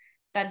ice,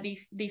 that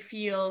they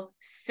feel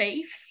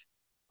safe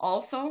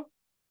also,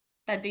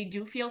 that they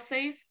do feel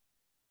safe,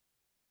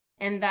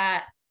 and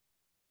that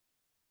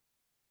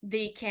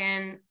they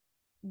can,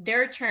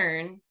 their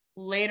turn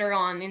later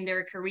on in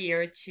their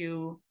career,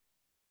 to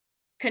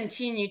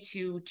continue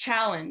to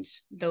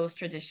challenge those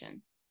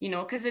traditions,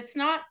 because it's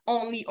not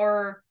only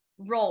our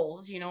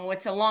roles,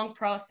 it's a long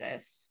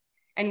process.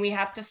 And we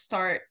have to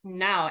start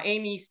now.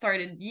 Amy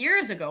started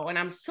years ago, and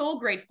I'm so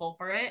grateful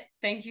for it.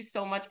 Thank you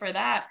so much for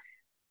that.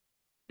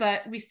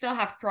 But we still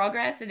have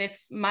progress, and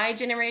it's my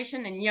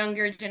generation and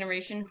younger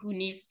generation who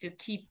needs to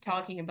keep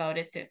talking about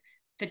it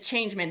to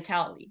change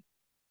mentality,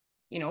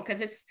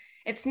 because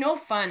it's no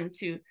fun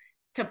to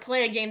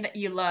play a game that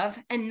you love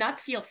and not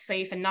feel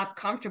safe and not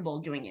comfortable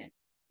doing it.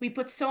 We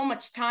put so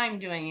much time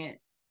doing it,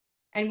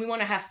 and we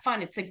want to have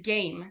fun. It's a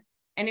game.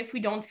 And if we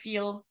don't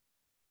feel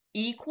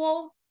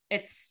equal,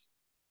 it's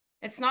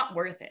not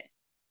worth it,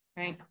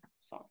 right?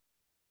 So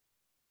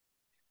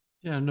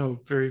yeah, no,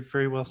 very,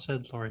 very well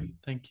said, Laurie.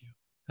 Thank you.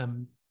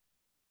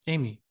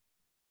 Amy.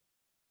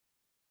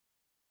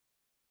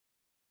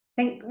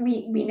 I think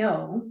we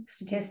know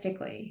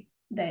statistically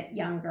that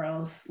young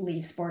girls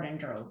leave sport in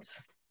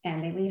droves,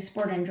 and they leave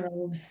sport in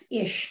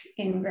droves-ish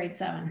in grade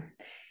 7.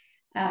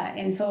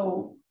 And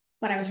so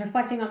when I was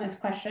reflecting on this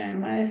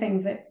question, one of the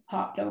things that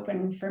popped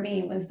open for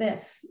me was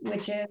this,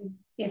 which is,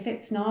 if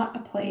it's not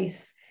a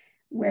place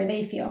where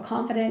they feel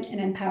confident and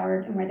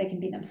empowered and where they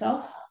can be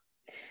themselves,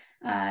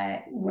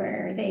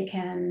 where they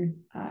can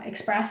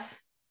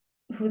express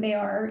who they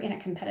are in a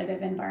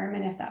competitive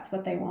environment, if that's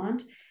what they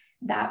want,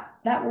 that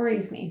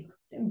worries me,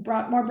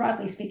 more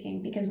broadly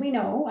speaking, because we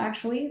know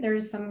actually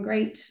there's some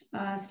great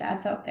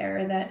stats out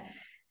there that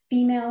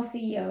female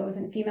CEOs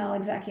and female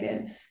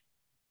executives,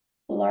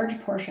 a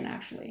large portion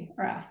actually,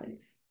 are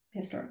athletes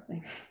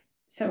historically.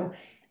 So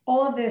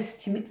all of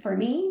this, for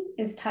me,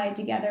 is tied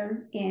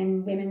together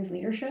in women's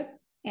leadership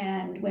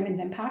and women's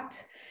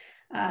impact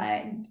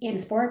in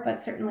sport, but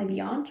certainly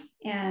beyond.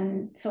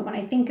 And so when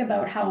I think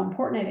about how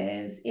important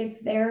it is,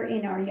 it's there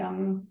in our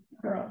young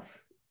girls.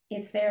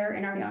 It's there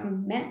in our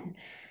young men.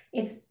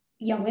 It's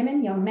young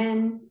women, young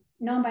men,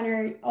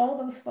 non-binary, all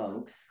those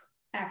folks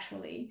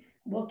actually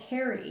will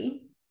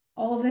carry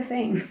all of the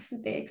things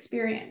that they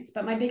experience.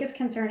 But my biggest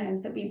concern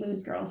is that we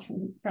lose girls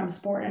from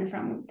sport and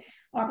from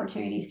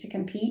opportunities to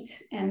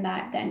compete, and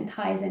that then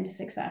ties into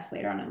success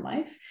later on in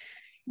life.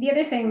 The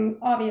other thing,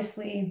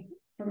 obviously,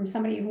 from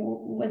somebody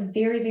who was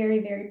very, very,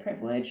 very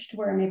privileged to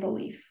wear a maple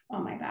leaf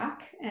on my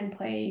back and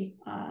play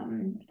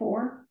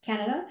for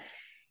Canada,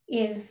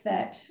 is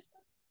that,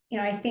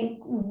 I think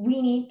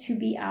we need to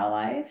be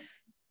allies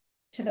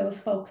to those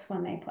folks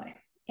when they play.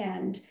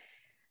 And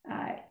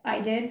I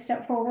did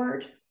step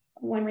forward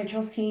when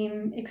Rachel's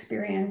team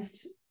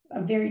experienced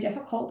a very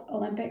difficult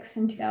Olympics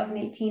in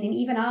 2018. And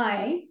even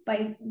I,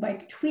 by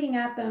tweeting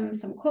at them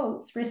some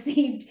quotes,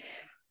 received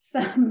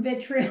some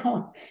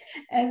vitriol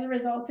as a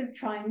result of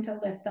trying to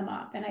lift them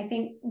up. And I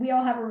think we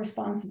all have a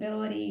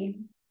responsibility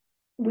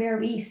where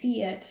we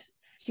see it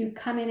to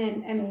come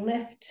in and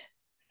lift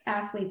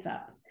athletes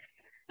up,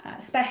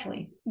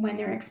 especially when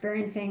they're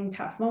experiencing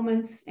tough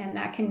moments. And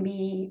that can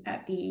be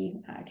at the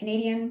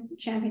Canadian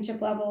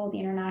championship level, the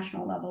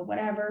international level,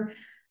 whatever.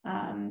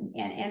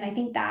 And I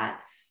think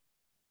that's,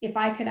 if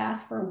I could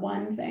ask for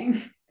one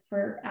thing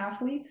for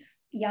athletes,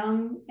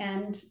 young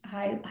and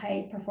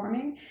high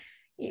performing,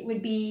 it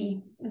would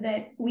be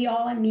that we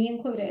all, and me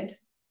included,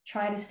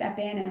 try to step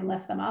in and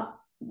lift them up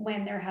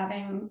when they're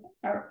having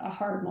a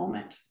hard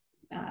moment.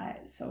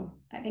 So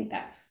I think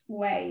that's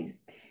ways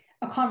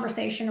a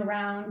conversation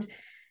around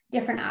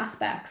different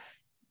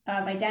aspects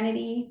of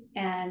identity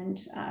and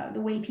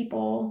the way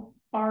people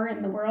are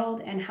in the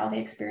world and how they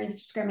experience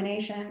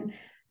discrimination,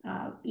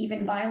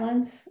 even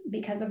violence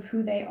because of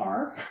who they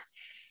are,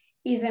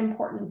 is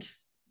important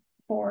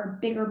for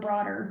bigger,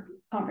 broader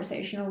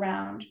conversation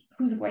around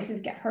whose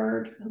voices get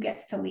heard, who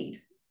gets to lead,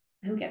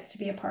 who gets to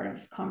be a part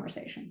of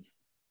conversations.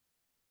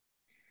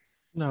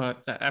 No,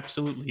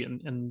 absolutely.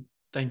 And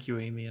thank you,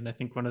 Amy. And I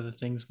think one of the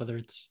things, whether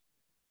it's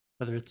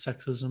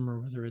sexism or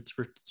whether it's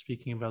we're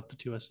speaking about the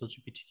 2S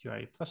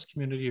LGBTQIA plus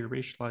community or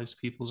racialized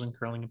peoples in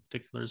curling in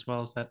particular as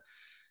well, is that,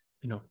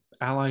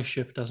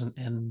 allyship doesn't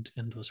end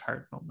in those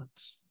hard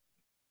moments.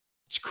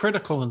 It's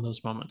critical in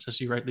those moments, as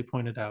you rightly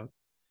pointed out,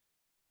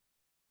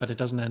 but it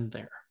doesn't end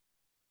there.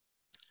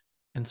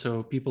 And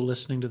so people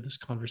listening to this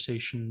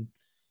conversation,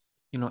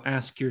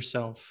 ask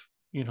yourself,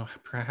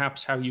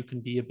 perhaps how you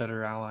can be a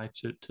better ally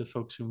to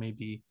folks who may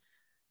be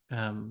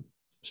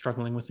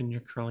struggling within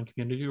your curling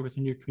community or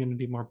within your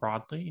community more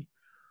broadly,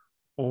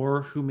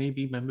 or who may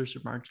be members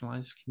of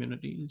marginalized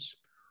communities.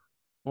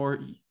 Or,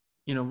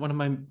 one of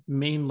my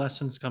main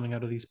lessons coming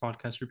out of these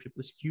podcasts for people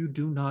is you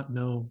do not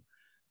know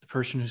the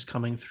person who's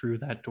coming through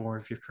that door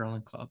of your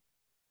curling club.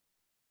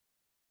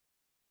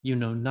 You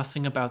know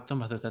nothing about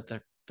them other than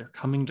they're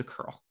coming to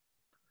curl,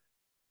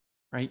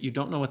 right? You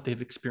don't know what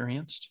they've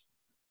experienced.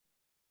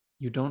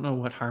 You don't know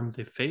what harm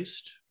they've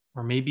faced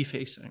or may be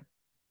facing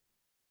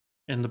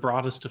in the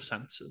broadest of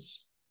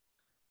senses,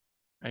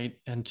 right?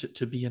 And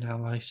to be an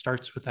ally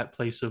starts with that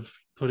place of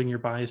putting your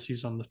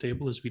biases on the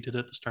table, as we did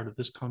at the start of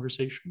this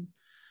conversation,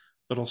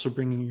 but also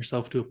bringing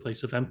yourself to a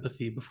place of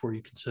empathy before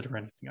you consider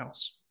anything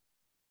else.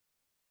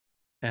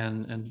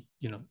 And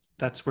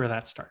that's where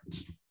that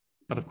starts.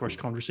 but of course,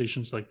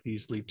 conversations like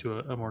these lead to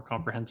a more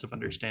comprehensive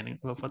understanding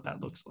of what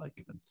that looks like.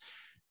 And,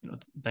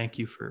 thank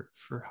you for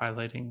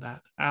highlighting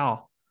that.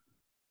 Al,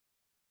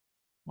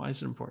 why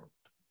is it important?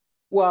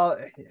 Well,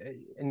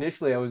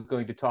 initially I was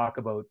going to talk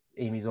about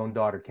Amy's own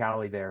daughter,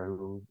 Callie, there,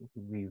 who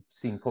we've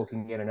seen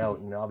poking in and out,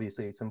 and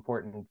obviously it's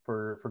important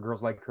for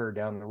girls like her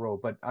down the road.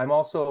 But I'm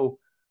also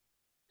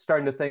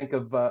starting to think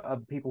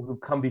of people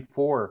who've come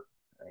before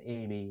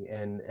Amy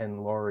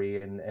and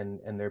Laurie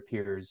and their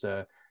peers.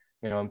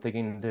 I'm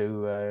thinking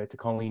to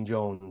Colleen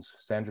Jones,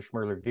 Sandra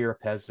Schmerler, Vera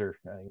Pezzer,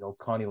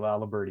 Connie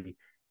Laliberty,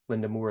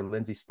 Linda Moore,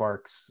 Lindsay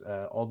Sparks,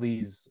 all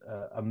these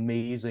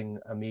amazing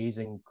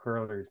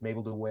curlers,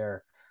 Mabel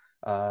DeWare,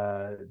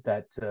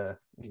 that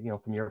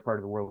from your part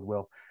of the world,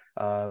 Will,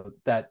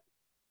 that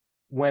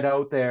went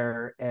out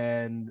there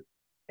and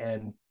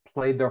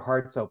played their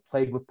hearts out,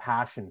 played with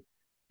passion,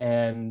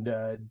 and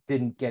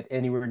didn't get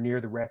anywhere near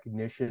the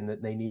recognition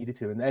that they needed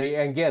to. And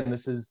again,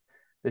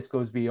 this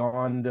goes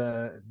beyond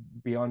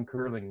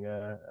curling.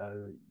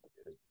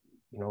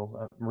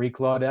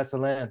 Marie-Claude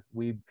Esselin,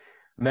 we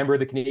member of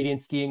the Canadian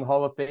Skiing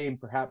Hall of Fame.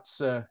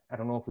 Perhaps I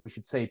don't know if we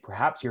should say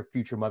perhaps your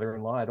future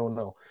mother-in-law. I don't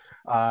know.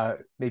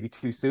 Maybe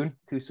too soon.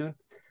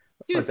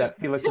 But that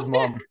Felix's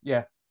mom,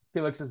 yeah,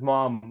 Felix's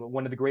mom,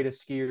 one of the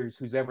greatest skiers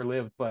who's ever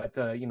lived, but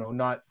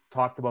not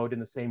talked about in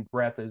the same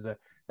breath as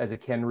a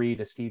Ken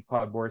Reed, a Steve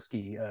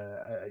Podborski.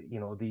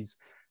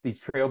 These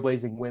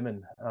trailblazing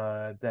women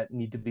that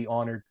need to be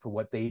honored for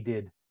what they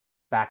did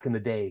back in the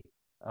day.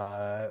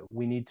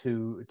 We need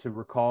to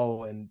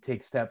recall and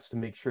take steps to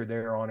make sure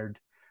they're honored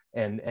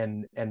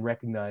and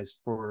recognized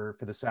for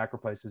the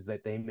sacrifices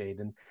that they made.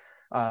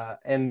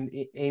 And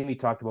Amy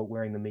talked about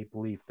wearing the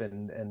maple leaf,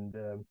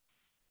 and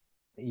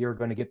you're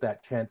going to get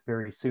that chance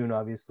very soon,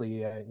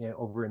 obviously,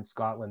 over in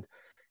Scotland.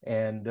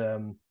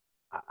 And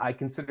I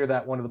consider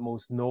that one of the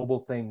most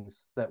noble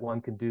things that one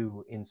can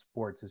do in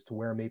sports, is to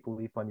wear a maple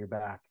leaf on your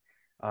back.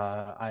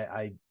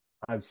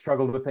 I've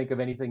struggled to think of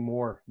anything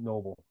more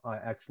noble,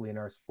 actually, in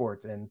our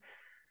sport. And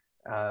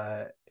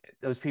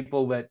those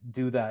people that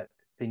do that,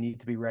 they need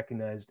to be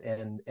recognized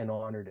and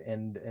honored,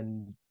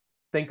 and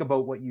think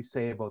about what you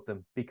say about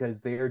them,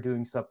 because they are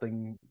doing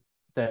something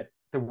that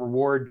the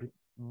reward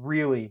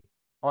really,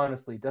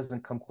 honestly,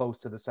 doesn't come close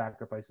to the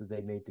sacrifices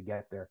they made to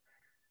get there.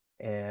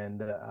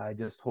 And I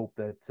just hope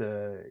that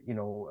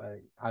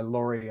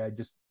Laurie,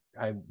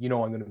 I'm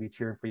going to be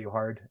cheering for you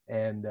hard,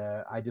 and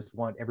I just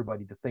want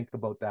everybody to think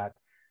about that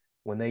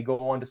when they go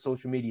onto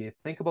social media.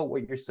 Think about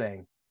what you're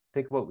saying.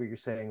 Think about what you're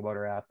saying about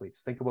our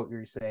athletes. Think about what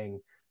you're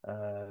saying.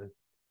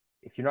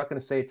 If you're not going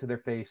to say it to their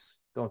face,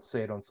 don't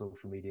say it on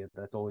social media.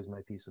 That's always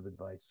my piece of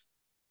advice.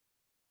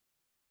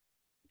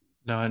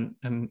 No,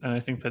 and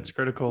I think that's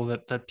critical.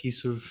 That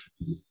piece of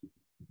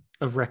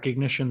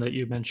recognition that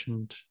you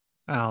mentioned,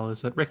 Al,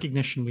 is that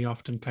recognition we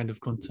often kind of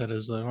glimpse at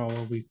as like,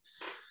 oh,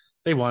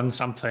 they won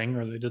something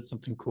or they did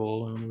something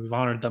cool and we've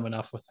honored them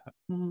enough with that.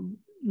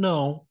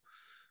 No,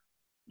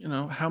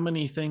 how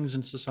many things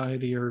in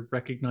society are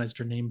recognized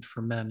or named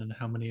for men, and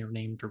how many are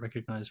named or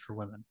recognized for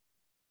women?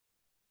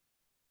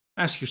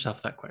 Ask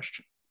yourself that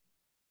question.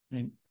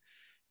 Right?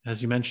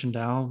 As you mentioned,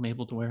 Al,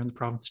 Mabel DeWare in the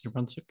province of New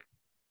Brunswick,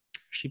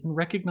 has she been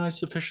recognized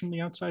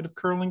sufficiently outside of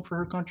curling for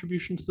her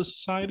contributions to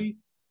society?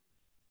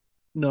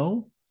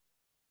 No.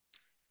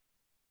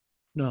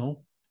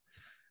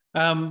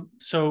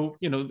 So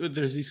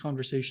there's these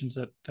conversations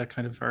that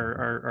kind of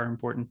are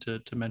important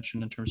to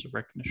mention in terms of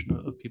recognition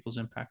of people's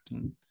impact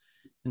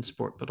in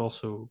sport, but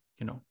also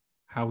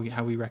how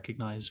we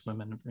recognize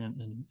women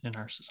in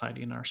our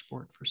society, in our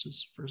sport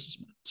versus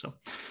men. So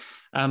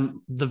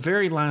the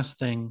very last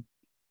thing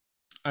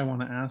I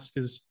want to ask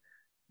is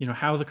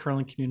how the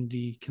curling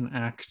community can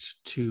act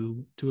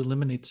to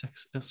eliminate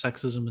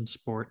sexism in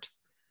sport.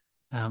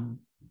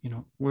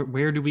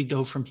 Where do we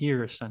go from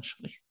here,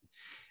 essentially,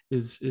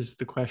 is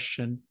the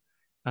question.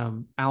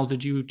 Al,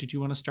 did you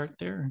want to start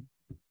there?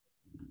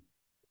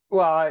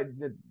 Well,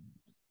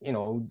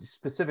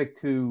 specific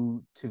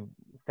to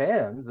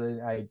fans,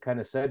 I kind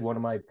of said one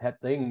of my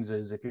pet things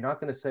is, if you're not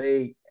going to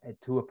say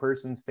it to a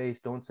person's face,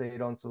 don't say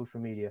it on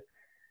social media.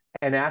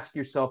 And ask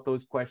yourself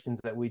those questions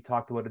that we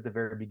talked about at the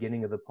very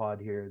beginning of the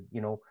pod here.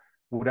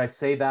 Would I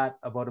say that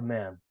about a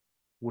man?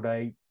 Would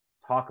I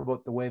talk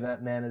about the way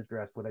that man is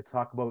dressed? Would I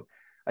talk about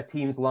a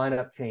team's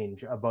lineup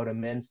change about a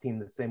men's team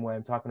the same way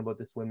I'm talking about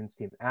this women's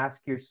team?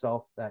 Ask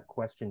yourself that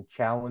question.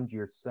 Challenge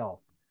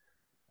yourself.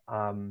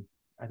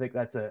 I think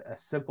that's a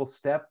simple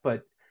step,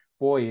 but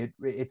boy,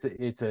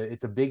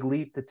 it's a big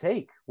leap to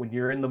take when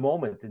you're in the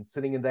moment and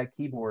sitting in that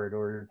keyboard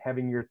or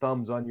having your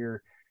thumbs on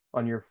your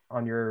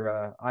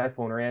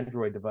iPhone or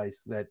Android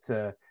device.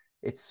 That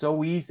it's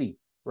so easy,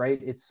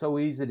 right? It's so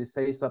easy to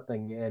say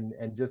something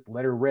and just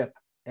let her rip.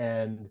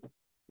 And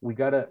we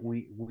gotta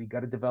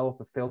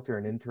develop a filter,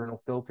 an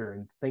internal filter,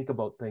 and think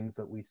about things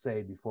that we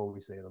say before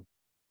we say them.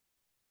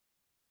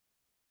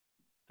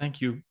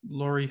 Thank you,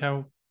 Laurie.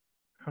 How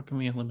can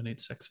we eliminate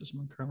sexism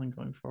in curling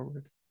going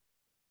forward?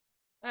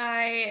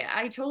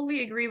 I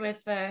totally agree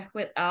with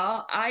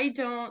Al. I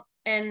don't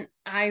And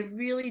I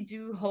really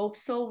do hope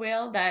so,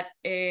 Will, that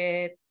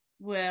it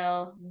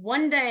will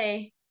one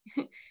day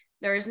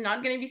there is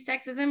not going to be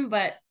sexism,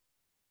 but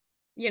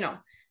I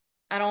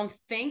don't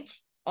think,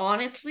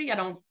 honestly, I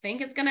don't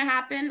think it's going to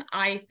happen.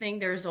 I think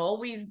there are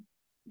always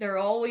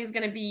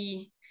going to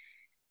be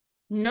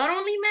not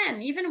only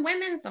men, even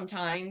women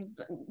sometimes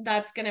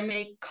that's going to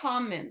make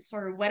comments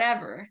or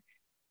whatever,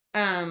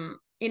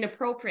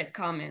 inappropriate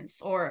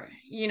comments, or,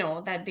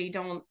 that they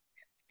don't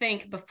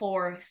think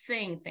before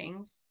saying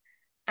things.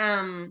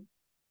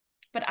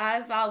 But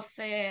as Al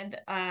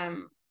said,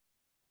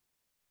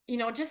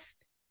 just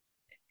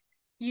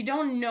you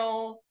don't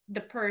really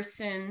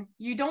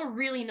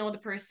know the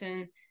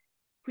person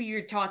who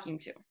you're talking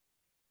to,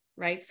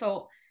 right?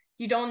 So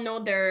you don't know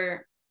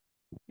their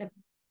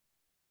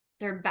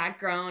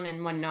background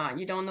and whatnot.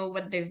 You don't know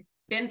what they've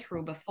been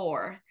through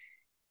before.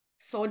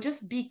 So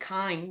just be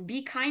kind.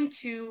 Be kind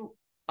to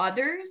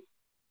others.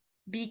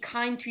 Be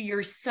kind to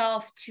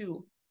yourself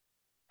too.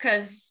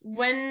 Because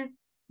when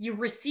you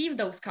receive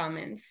those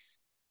comments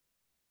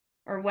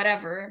or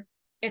whatever,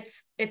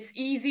 it's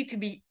easy to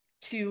be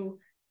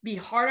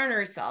hard on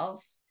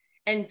ourselves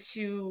and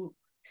to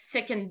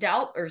second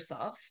doubt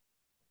ourselves.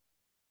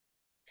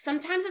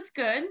 Sometimes it's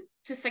good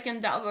to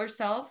second doubt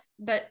ourselves,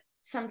 but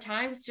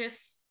sometimes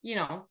just,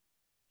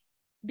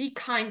 be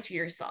kind to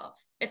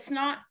yourself. It's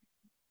not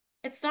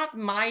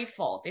my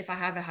fault if I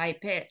have a high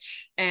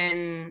pitch,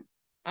 and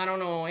I don't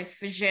know if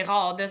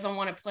Gérard doesn't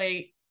want to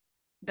play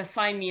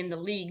beside me in the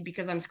league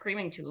because I'm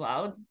screaming too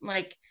loud.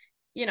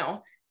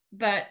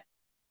 But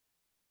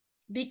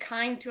be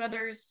kind to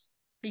others,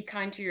 be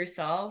kind to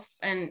yourself,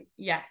 and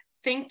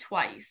think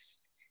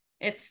twice.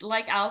 It's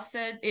like Al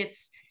said,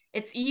 it's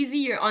easy,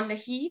 you're on the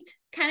heat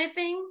kind of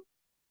thing,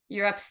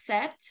 you're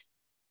upset,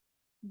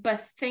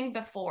 but think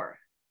before.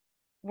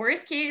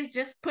 Worst case,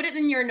 just put it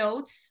in your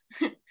notes,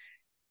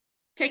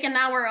 take an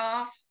hour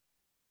off,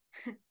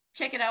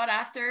 check it out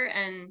after,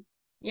 and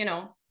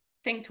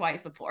think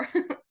twice before.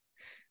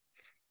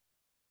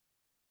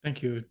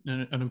 Thank you.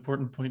 An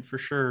important point for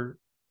sure.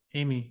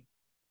 Amy,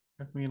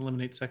 how can we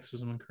eliminate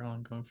sexism in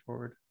curling going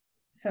forward?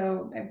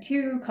 So I have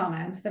two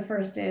comments. The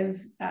first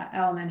is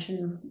Al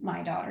mentioned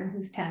my daughter,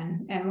 who's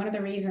 10. And one of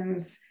the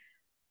reasons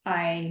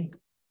I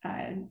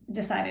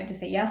decided to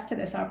say yes to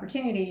this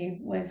opportunity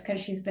was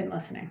because she's been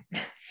listening.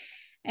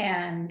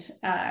 And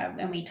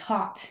we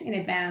talked in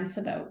advance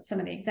about some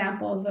of the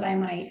examples that I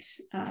might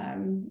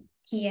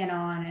key in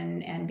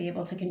on and be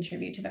able to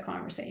contribute to the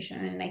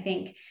conversation. And I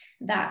think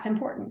that's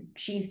important.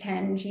 She's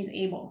 10, she's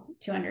able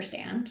to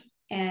understand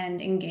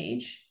and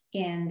engage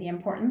in the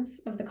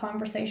importance of the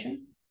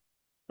conversation.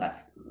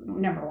 That's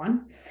number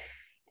one.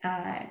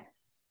 And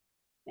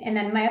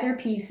then my other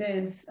piece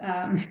is,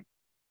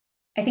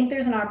 I think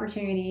there's an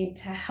opportunity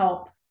to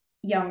help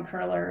young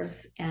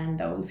curlers and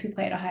those who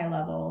play at a high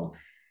level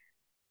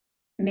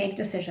make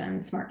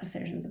smart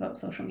decisions about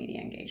social media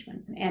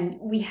engagement. And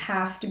we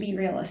have to be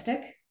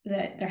realistic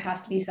that there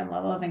has to be some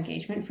level of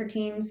engagement for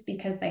teams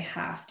because they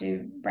have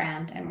to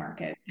brand and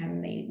market,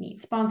 and they need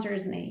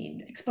sponsors and they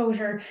need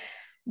exposure.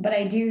 But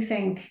I do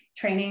think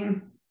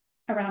training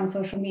around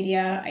social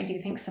media, I do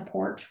think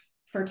support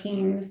for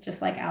teams,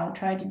 just like Al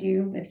tried to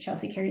do with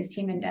Chelsea Carey's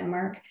team in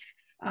Denmark,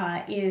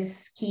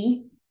 is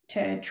key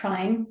to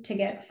trying to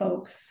get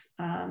folks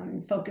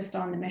focused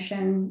on the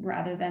mission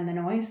rather than the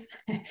noise.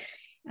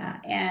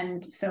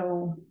 And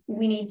so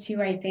we need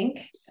to, I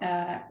think,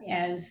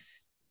 as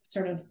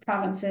sort of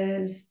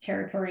provinces,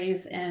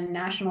 territories, and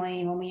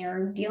nationally, when we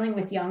are dealing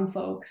with young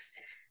folks,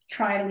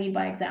 try to lead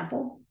by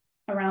example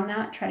around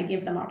that, try to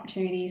give them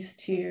opportunities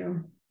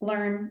to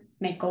learn,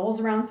 make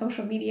goals around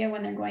social media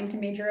when they're going to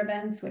major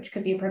events, which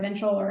could be a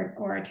provincial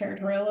or a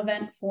territorial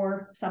event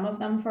for some of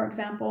them, for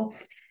example.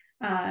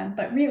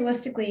 But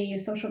realistically,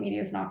 social media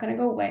is not going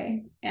to go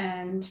away,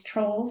 and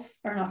trolls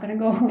are not going to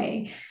go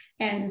away.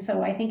 And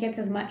so I think it's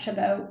as much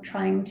about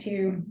trying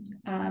to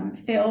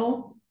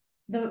fill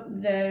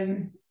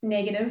the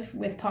negative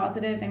with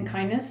positive and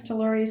kindness, to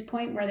Laurie's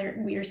point,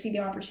 where we see the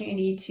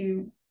opportunity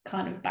to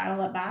kind of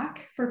battle it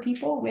back for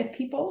people, with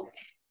people.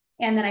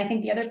 And then I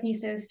think the other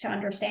piece is to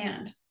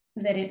understand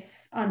that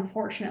it's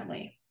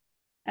unfortunately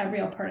a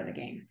real part of the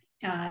game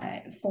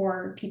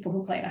for people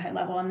who play at a high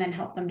level, and then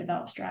help them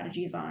develop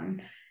strategies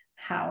on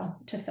how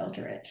to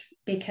filter it.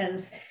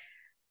 Because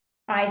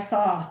I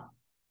saw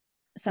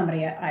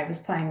somebody I was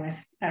playing with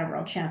at a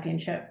world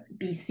championship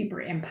be super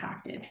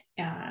impacted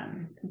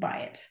by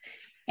it.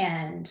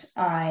 And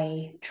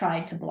I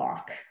tried to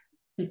block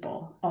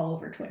people all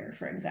over Twitter,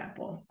 for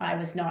example. I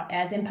was not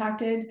as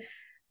impacted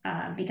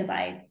because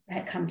I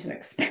had come to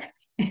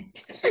expect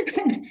it.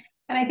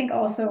 And I think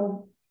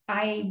also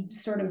I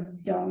sort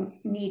of don't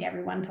need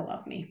everyone to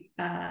love me.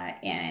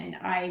 And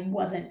I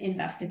wasn't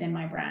invested in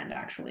my brand,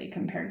 actually,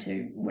 compared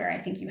to where I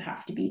think you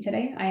have to be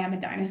today. I am a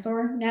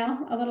dinosaur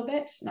now, a little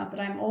bit. Not that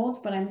I'm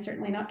old, but I'm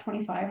certainly not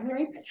 25,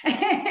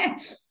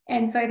 right?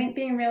 And so I think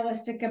being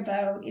realistic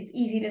about, it's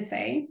easy to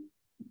say,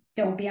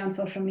 don't be on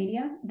social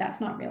media.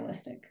 That's not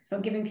realistic. So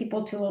giving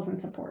people tools and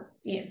support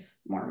is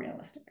more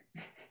realistic.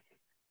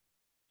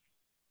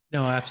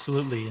 No,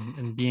 absolutely.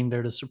 And being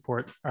there to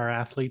support our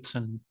athletes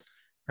and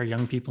our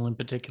young people in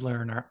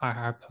particular, and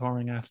our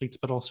performing athletes,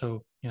 but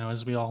also,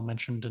 as we all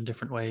mentioned in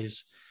different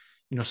ways,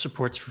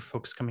 supports for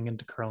folks coming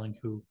into curling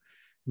who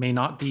may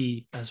not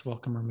be as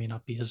welcome or may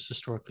not be as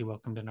historically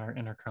welcomed in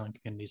our curling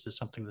communities is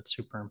something that's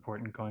super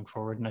important going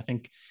forward. And I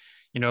think,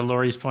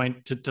 Laurie's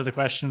point to the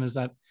question is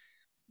that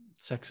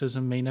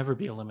sexism may never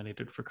be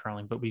eliminated for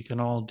curling, but we can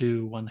all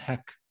do one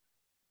heck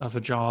of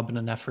a job and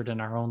an effort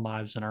in our own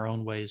lives in our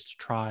own ways to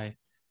try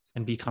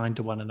and be kind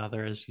to one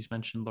another. As you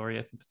mentioned, Laurie,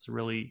 I think that's a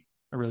really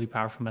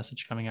powerful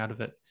message coming out of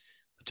it.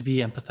 But to be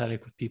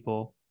empathetic with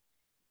people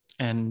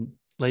and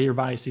lay your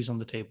biases on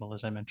the table,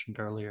 as I mentioned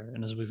earlier,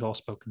 and as we've all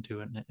spoken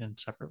to in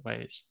separate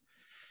ways.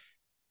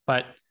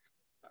 But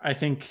I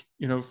think,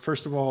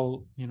 first of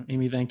all,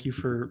 Amy, thank you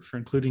for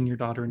including your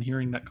daughter and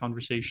hearing that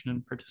conversation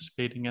and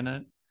participating in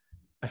it.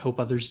 I hope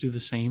others do the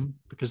same,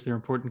 because they're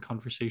important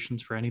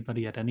conversations for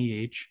anybody at any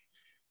age.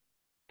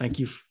 Thank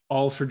you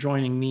all for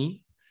joining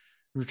me,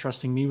 for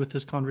trusting me with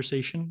this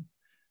conversation.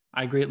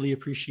 I greatly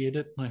appreciate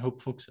it, and I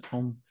hope folks at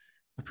home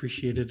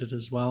appreciated it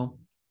as well.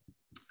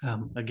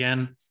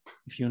 Again,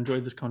 if you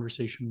enjoyed this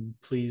conversation,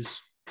 please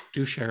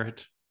do share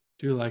it,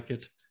 do like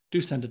it,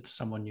 do send it to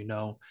someone you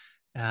know,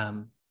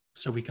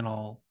 so we can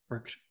all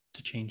work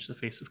to change the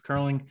face of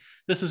curling.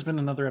 This has been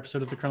another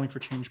episode of the Curling for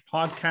Change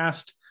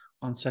podcast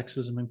on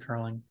sexism and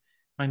curling.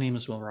 My name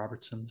is Will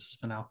Robertson. This has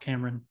been Al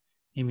Cameron,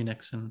 Amy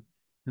Nixon,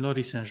 and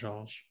Laurie St.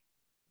 George,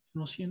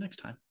 and we'll see you next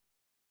time.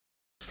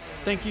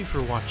 Thank you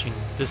for watching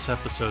this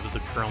episode of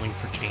the Curling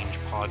for Change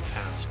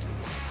podcast,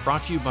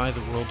 brought to you by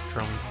the World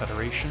Curling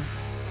Federation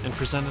and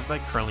presented by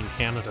Curling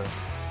Canada.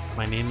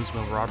 My name is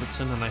Will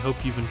Robertson, and I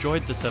hope you've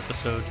enjoyed this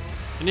episode,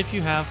 and if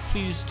you have,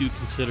 please do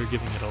consider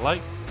giving it a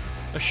like,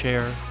 a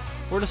share,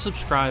 or to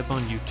subscribe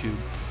on YouTube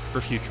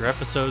for future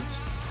episodes.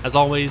 As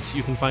always,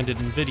 you can find it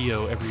in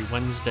video every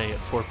Wednesday at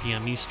 4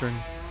 p.m. Eastern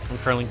on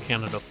Curling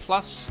Canada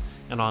Plus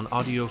and on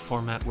audio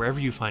format wherever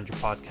you find your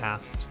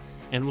podcasts,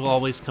 and will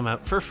always come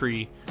out for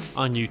free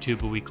on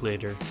YouTube a week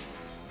later.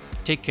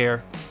 Take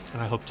care,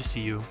 and I hope to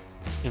see you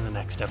in the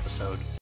next episode.